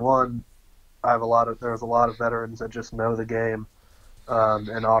my team. One, there's a lot of veterans that just know the game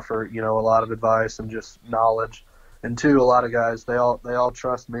and offer, a lot of advice and just knowledge. And two, a lot of guys, they all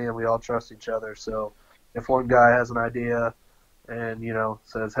trust me, and we all trust each other. So if one guy has an idea and,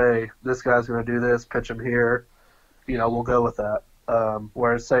 says, hey, this guy's going to do this, pitch him here, we'll go with that.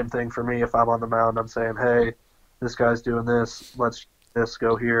 Whereas same thing for me, if I'm on the mound, I'm saying, hey, this guy's doing this, let's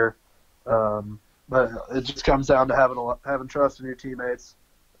go here. But it just comes down to having trust in your teammates,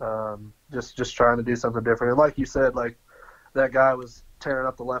 just trying to do something different. And like you said, like, that guy was tearing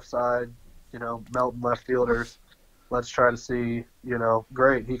up the left side, melting left fielders. Let's try to see,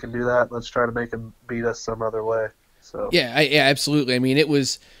 great, he can do that. Let's try to make him beat us some other way. So yeah, absolutely. It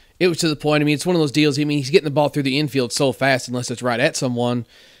was to the point. It's one of those deals. He's getting the ball through the infield so fast, unless it's right at someone,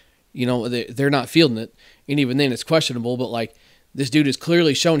 they're not fielding it, and even then it's questionable. But, like, this dude has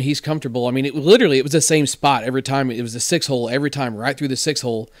clearly shown he's comfortable. It was the same spot every time. It was the 6-hole every time, right through the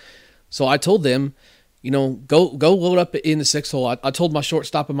 6-hole. So I told them, go load up in the 6-hole. I told my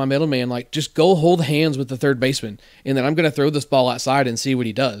shortstop and my middleman, like, just go hold hands with the third baseman, and then I'm going to throw this ball outside and see what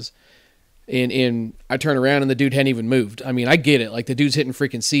he does. And I turn around, and the dude hadn't even moved. I get it. Like, the dude's hitting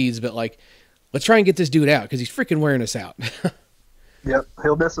freaking seeds, but, like, let's try and get this dude out because he's freaking wearing us out. Yep,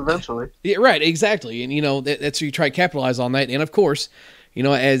 he'll miss eventually. Yeah, right, exactly. And, that's where you try to capitalize on that. And, of course,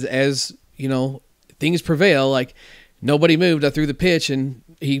 as things prevail, like, nobody moved. I threw the pitch, and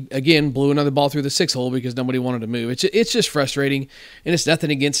he again blew another ball through the 6 hole because nobody wanted to move. It's just frustrating, and it's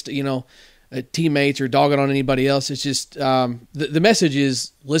nothing against teammates or dogging on anybody else. It's just the message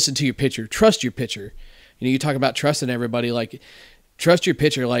is listen to your pitcher, trust your pitcher. You talk about trusting everybody, like trust your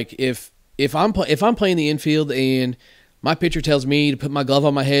pitcher. Like if I'm playing the infield and my pitcher tells me to put my glove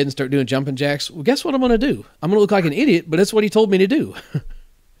on my head and start doing jumping jacks, well, guess what I'm going to do? I'm going to look like an idiot, but that's what he told me to do.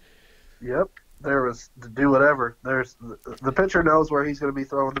 Yep. There was to do whatever. The pitcher knows where he's going to be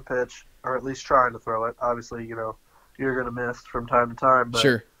throwing the pitch, or at least trying to throw it. Obviously, you're going to miss from time to time, but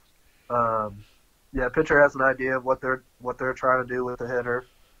sure. Pitcher has an idea of what they're trying to do with the hitter,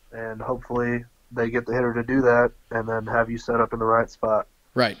 and hopefully they get the hitter to do that, and then have you set up in the right spot.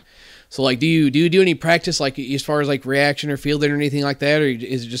 Right. So, like, do you do any practice, like, as far as, like, reaction or fielding or anything like that, or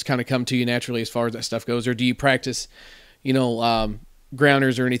is it just kind of come to you naturally as far as that stuff goes, or do you practice,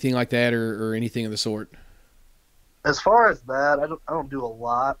 grounders or anything like that, or anything of the sort? As far as that, I don't do a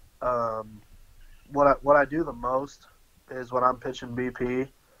lot. What I do the most is when I'm pitching BP,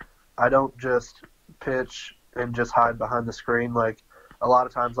 I don't just pitch and just hide behind the screen. Like, a lot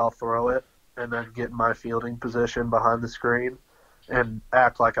of times I'll throw it and then get in my fielding position behind the screen and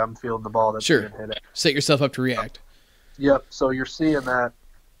act like I'm fielding the ball that's sure. being hit at. Set yourself up to react. Yep. So you're seeing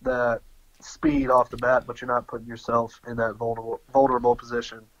that speed off the bat, but you're not putting yourself in that vulnerable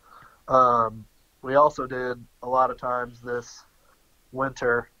position. We also did a lot of times this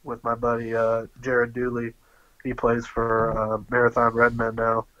winter with my buddy Jared Dooley. He plays for Marathon Redmen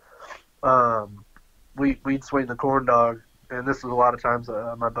now. We'd swing the corn dog, and this is a lot of times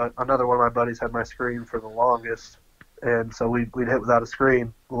another one of my buddies had my screen for the longest. And so we'd hit without a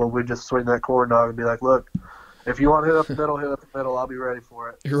screen. Well, we'd just swing that corn dog and be like, look, if you want to hit up the middle, hit up the middle. I'll be ready for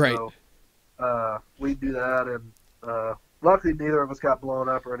it. You're right. So we'd do that, and luckily neither of us got blown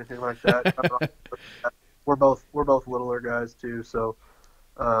up or anything like that. We're both littler guys too, so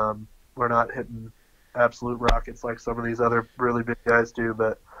we're not hitting absolute rockets like some of these other really big guys do.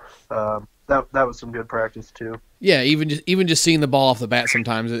 But that was some good practice too. Yeah, even just seeing the ball off the bat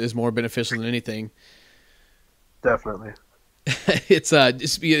sometimes is more beneficial than anything. Definitely. It's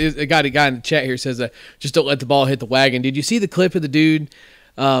just a guy in the chat here says just don't let the ball hit the wagon. Did you see the clip of the dude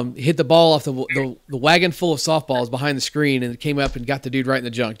hit the ball off the wagon full of softballs behind the screen and it came up and got the dude right in the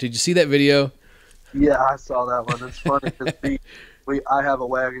junk? Did you see that video? Yeah, I saw that one. It's funny because I have a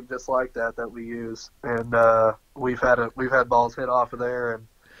wagon just like that we use, and we've had balls hit off of there,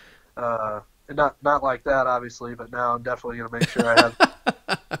 and not like that obviously, but now I'm definitely gonna make sure I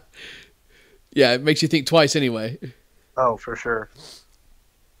have. Yeah, it makes you think twice anyway. Oh, for sure.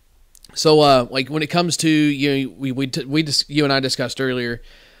 So, like when it comes to you and I discussed earlier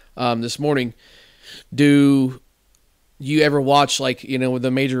this morning, do you ever watch with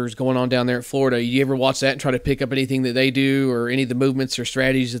the majors going on down there at Florida? You ever watch that and try to pick up anything that they do or any of the movements or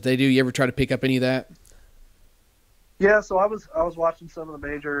strategies that they do? You ever try to pick up any of that? Yeah, so I was watching some of the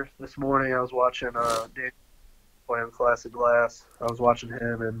majors this morning. I was watching Dan playing Classic Glass. I was watching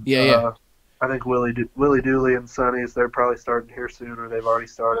him and yeah. I think Willie Dooley and Sonny's, they're probably starting here soon, or they've already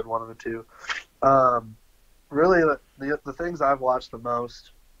started, one of the two. Really, the things I've watched the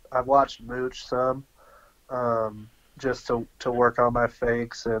most, I've watched Mooch some, just to work on my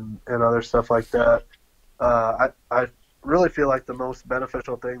fakes and other stuff like that. I really feel like the most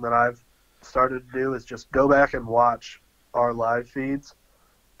beneficial thing that I've started to do is just go back and watch our live feeds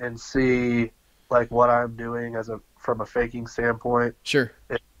and see like what I'm doing from a faking standpoint. Sure.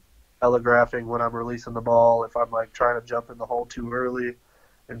 Telegraphing when I'm releasing the ball, if I'm like trying to jump in the hole too early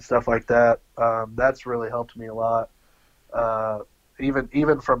and stuff like that. That's really helped me a lot.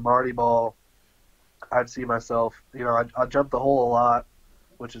 Even from Marty ball, I'd see myself, I jump the hole a lot,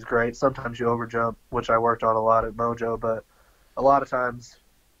 which is great. Sometimes you overjump, which I worked on a lot at Mojo, but a lot of times,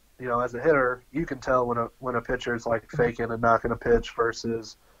 as a hitter, you can tell when a pitcher is like faking and not going to pitch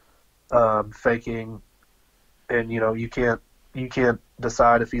versus faking, and you can't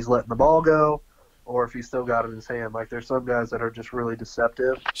decide if he's letting the ball go or if he's still got it in his hand. Like there's some guys that are just really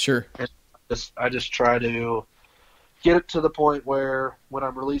deceptive. Sure. And I just try to get it to the point where when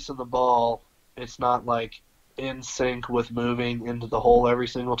I'm releasing the ball, it's not like in sync with moving into the hole every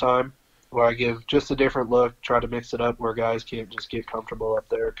single time, where I give just a different look, try to mix it up where guys can't just get comfortable up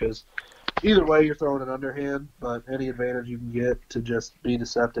there, because either way you're throwing an underhand, but any advantage you can get to just be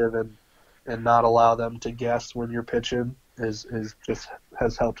deceptive and not allow them to guess when you're pitching has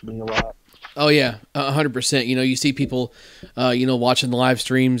helped me a lot. Oh yeah, 100%. You see people, watching the live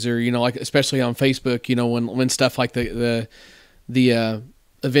streams or, like especially on Facebook, when stuff like the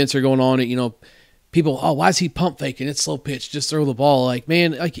events are going on, people, oh, why is he pump faking? It's slow pitch. Just throw the ball. Like,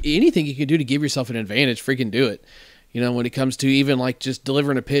 man, like anything you can do to give yourself an advantage, freaking do it. You know, when it comes to even like just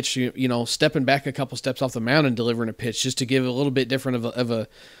delivering a pitch, you know, stepping back a couple steps off the mound and delivering a pitch just to give a little bit different of a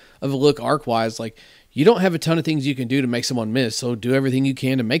look arc wise. Like, you don't have a ton of things you can do to make someone miss, so do everything you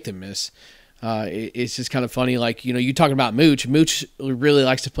can to make them miss. It's just kind of funny. Like, you know, you talking about Mooch. Mooch really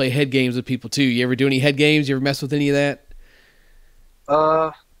likes to play head games with people too. You ever do any head games? You ever mess with any of that?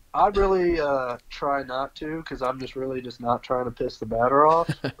 I really try not to, because I'm just not trying to piss the batter off.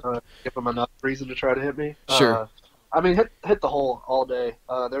 Give him enough reason to try to hit me. Sure. I mean, hit the hole all day.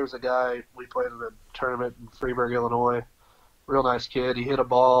 There was a guy we played in a tournament in Freeburg, Illinois. Real nice kid. He hit a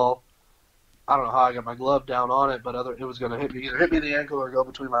ball. I don't know how I got my glove down on it, but it was going to either hit me in the ankle or go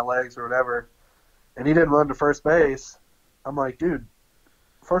between my legs or whatever. And he didn't run to first base. I'm like, dude,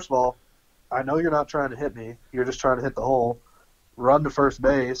 first of all, I know you're not trying to hit me. You're just trying to hit the hole. Run to first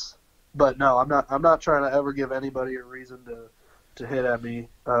base. But no, I'm not trying to ever give anybody a reason to hit at me.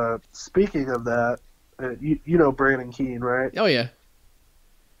 Speaking of that, you know Brandon Keene, right? Oh yeah.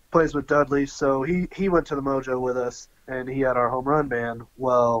 Plays with Dudley, so he went to the Mojo with us, and he had our home run band.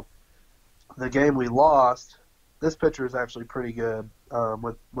 Well, the game we lost, this pitcher is actually pretty good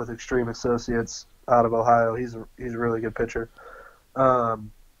with Extreme Associates out of Ohio. He's a really good pitcher.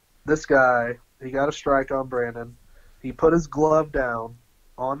 This guy, he got a strike on Brandon. He put his glove down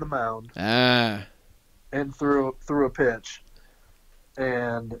on the mound and threw a pitch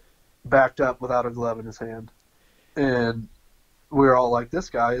and backed up without a glove in his hand. And we were all like, this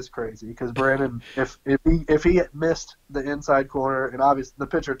guy is crazy, because Brandon, if he had missed the inside corner, and obviously the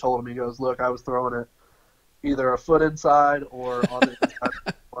pitcher told him, he goes, look, I was throwing it either a foot inside or on the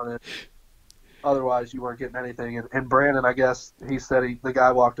inside on it. Otherwise, you weren't getting anything. And Brandon, I guess, he said the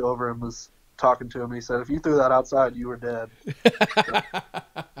guy walked over and was talking to him. He said, if you threw that outside, you were dead.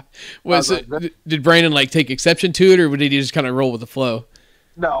 Did Brandon like take exception to it, or did he just kind of roll with the flow?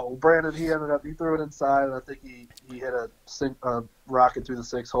 No, Brandon, he threw it inside, and I think he hit a rocket through the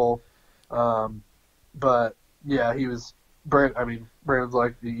 6 hole. But yeah, Brandon's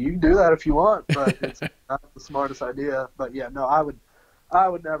like, you can do that if you want, but it's not the smartest idea. But yeah, no, I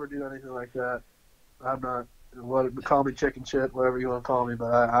would never do anything like that. I'm not. Call me chicken shit, whatever you want to call me,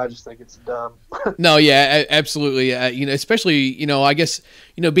 but I just think it's dumb. No, yeah, absolutely. You know, especially, you know, I guess,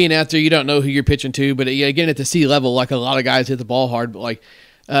 you know, being out there, you don't know who you're pitching to, but again, at the C level, like, a lot of guys hit the ball hard, but like,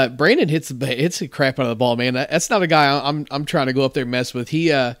 Brandon hits the crap out of the ball, man. That's not a guy I'm trying to go up there and mess with.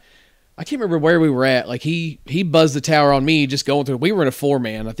 I can't remember where we were at. Like, he buzzed the tower on me just going through. We were in a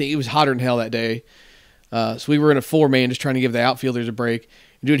 4-man. I think it was hotter than hell that day. So we were in a 4-man just trying to give the outfilders a break.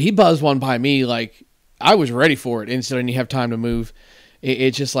 Dude, he buzzed one by me like I was ready for it. And so then you have time to move.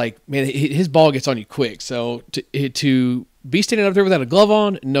 It's just like, man, his ball gets on you quick. So to be standing up there without a glove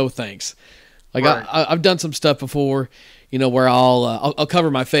on, no thanks. Like, right. I've done some stuff before, you know, where I'll cover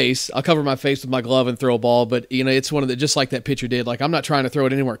my face. I'll cover my face with my glove and throw a ball. But, you know, it's one of the, just like that pitcher did. Like, I'm not trying to throw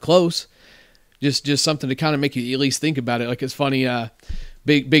it anywhere close. Just something to kind of make you at least think about it. Like, it's funny.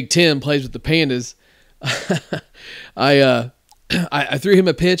 Big Tim plays with the Pandas. I threw him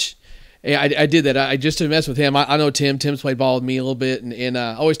a pitch. I did that. I just to mess with him. I know Tim. Tim's played ball with me a little bit, and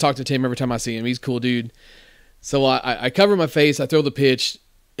I always talk to Tim every time I see him. He's a cool dude. So I cover my face. I throw the pitch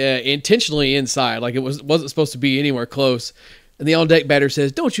intentionally inside, like it wasn't supposed to be anywhere close. And the on-deck batter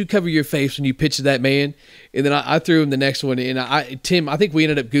says, "Don't you cover your face when you pitch to that man." And then I threw him the next one, and Tim, I think we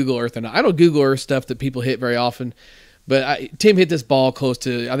ended up Google Earthing. I don't Google Earth stuff that people hit very often, but Tim hit this ball close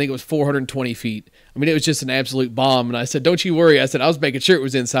to, I think it was 420 feet. I mean, it was just an absolute bomb. And I said, "Don't you worry." I said, "I was making sure it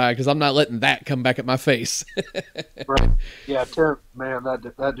was inside because I'm not letting that come back at my face." Right. Yeah, Tim, man,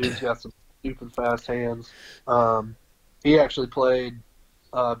 that dude's got some stupid fast hands. He actually played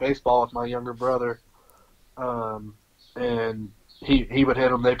baseball with my younger brother, and he would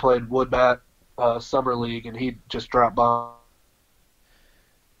hit him. They played wood bat summer league, and he'd just drop bombs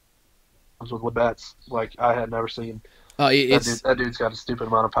with wood bats like I had never seen. That dude's got a stupid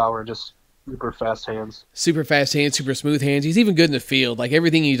amount of power and just super fast hands. Super fast hands, super smooth hands. He's even good in the field. Like,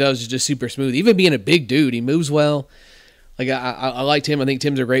 everything he does is just super smooth. Even being a big dude, he moves well. Like, I liked him. I think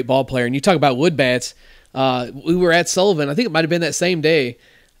Tim's a great ball player. And you talk about wood bats. We were at Sullivan. I think it might have been that same day.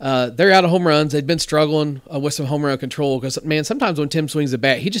 They're out of home runs. They'd been struggling with some home run control because, man, sometimes when Tim swings the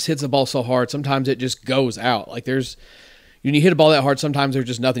bat, he just hits the ball so hard. Sometimes it just goes out. Like, when you hit a ball that hard, sometimes there's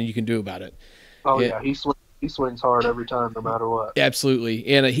just nothing you can do about it. Oh, yeah. He swings hard every time, no matter what. Absolutely.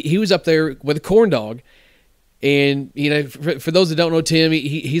 And he was up there with a corn dog. And, you know, for those that don't know Tim,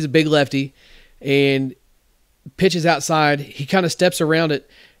 he's a big lefty. And pitches outside. He kind of steps around it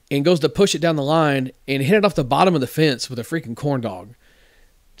and goes to push it down the line and hit it off the bottom of the fence with a freaking corn dog.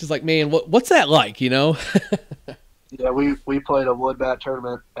 Just like, man, what's that like, you know? Yeah, we played a wood bat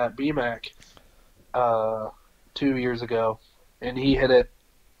tournament at BMAC 2 years ago, and he hit it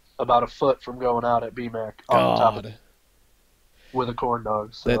about a foot from going out at BMAC on top of with a corn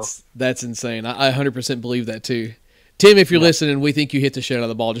dog. So. That's insane. I 100% believe that too. Tim, if you're listening, we think you hit the shit out of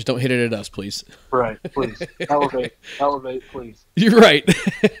the ball. Just don't hit it at us, please. Right, please. Elevate, please. You're right.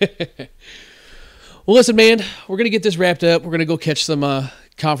 Well, listen, man, we're going to get this wrapped up. We're going to go catch some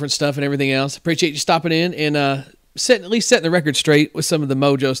conference stuff and everything else. Appreciate you stopping in and at least setting the record straight with some of the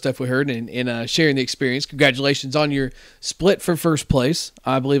mojo stuff we heard and sharing the experience. Congratulations on your split for first place.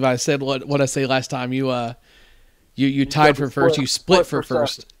 I believe I said what I say last time. You tied for first. You split for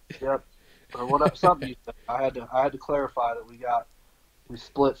first. Yep. Something you said. I had to clarify that we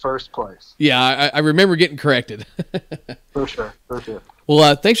split first place. Yeah, I remember getting corrected. For sure.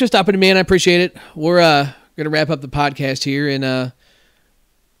 Well, thanks for stopping in, man. I appreciate it. We're going to wrap up the podcast here and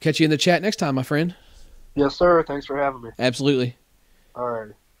catch you in the chat next time, my friend. Yes, sir. Thanks for having me. Absolutely. All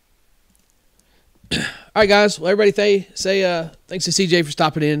right. All right, guys. Well, everybody say thanks to CJ for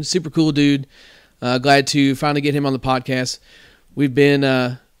stopping in. Super cool dude. Glad to finally get him on the podcast. We've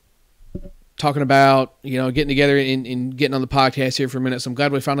been talking about, getting together and getting on the podcast here for a minute. So I'm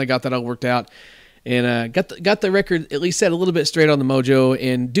glad we finally got that all worked out and got the record at least set a little bit straight on the mojo.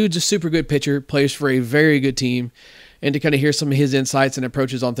 And dude's a super good pitcher, plays for a very good team. And to kind of hear some of his insights and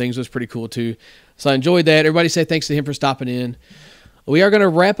approaches on things was pretty cool too. So I enjoyed that. Everybody say thanks to him for stopping in. We are going to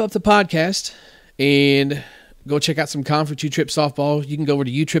wrap up the podcast and go check out some conference U-Trip softball. You can go over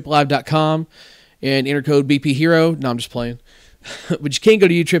to utriplive.com and enter code BPHero. No, I'm just playing. But you can go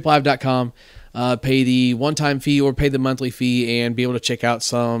to utriplive.com, pay the one-time fee or pay the monthly fee and be able to check out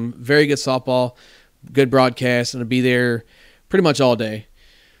some very good softball, good broadcast, and it'll be there pretty much all day.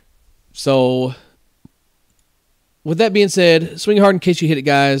 So with that being said, swing hard in case you hit it,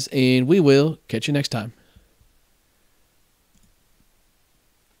 guys, and we will catch you next time.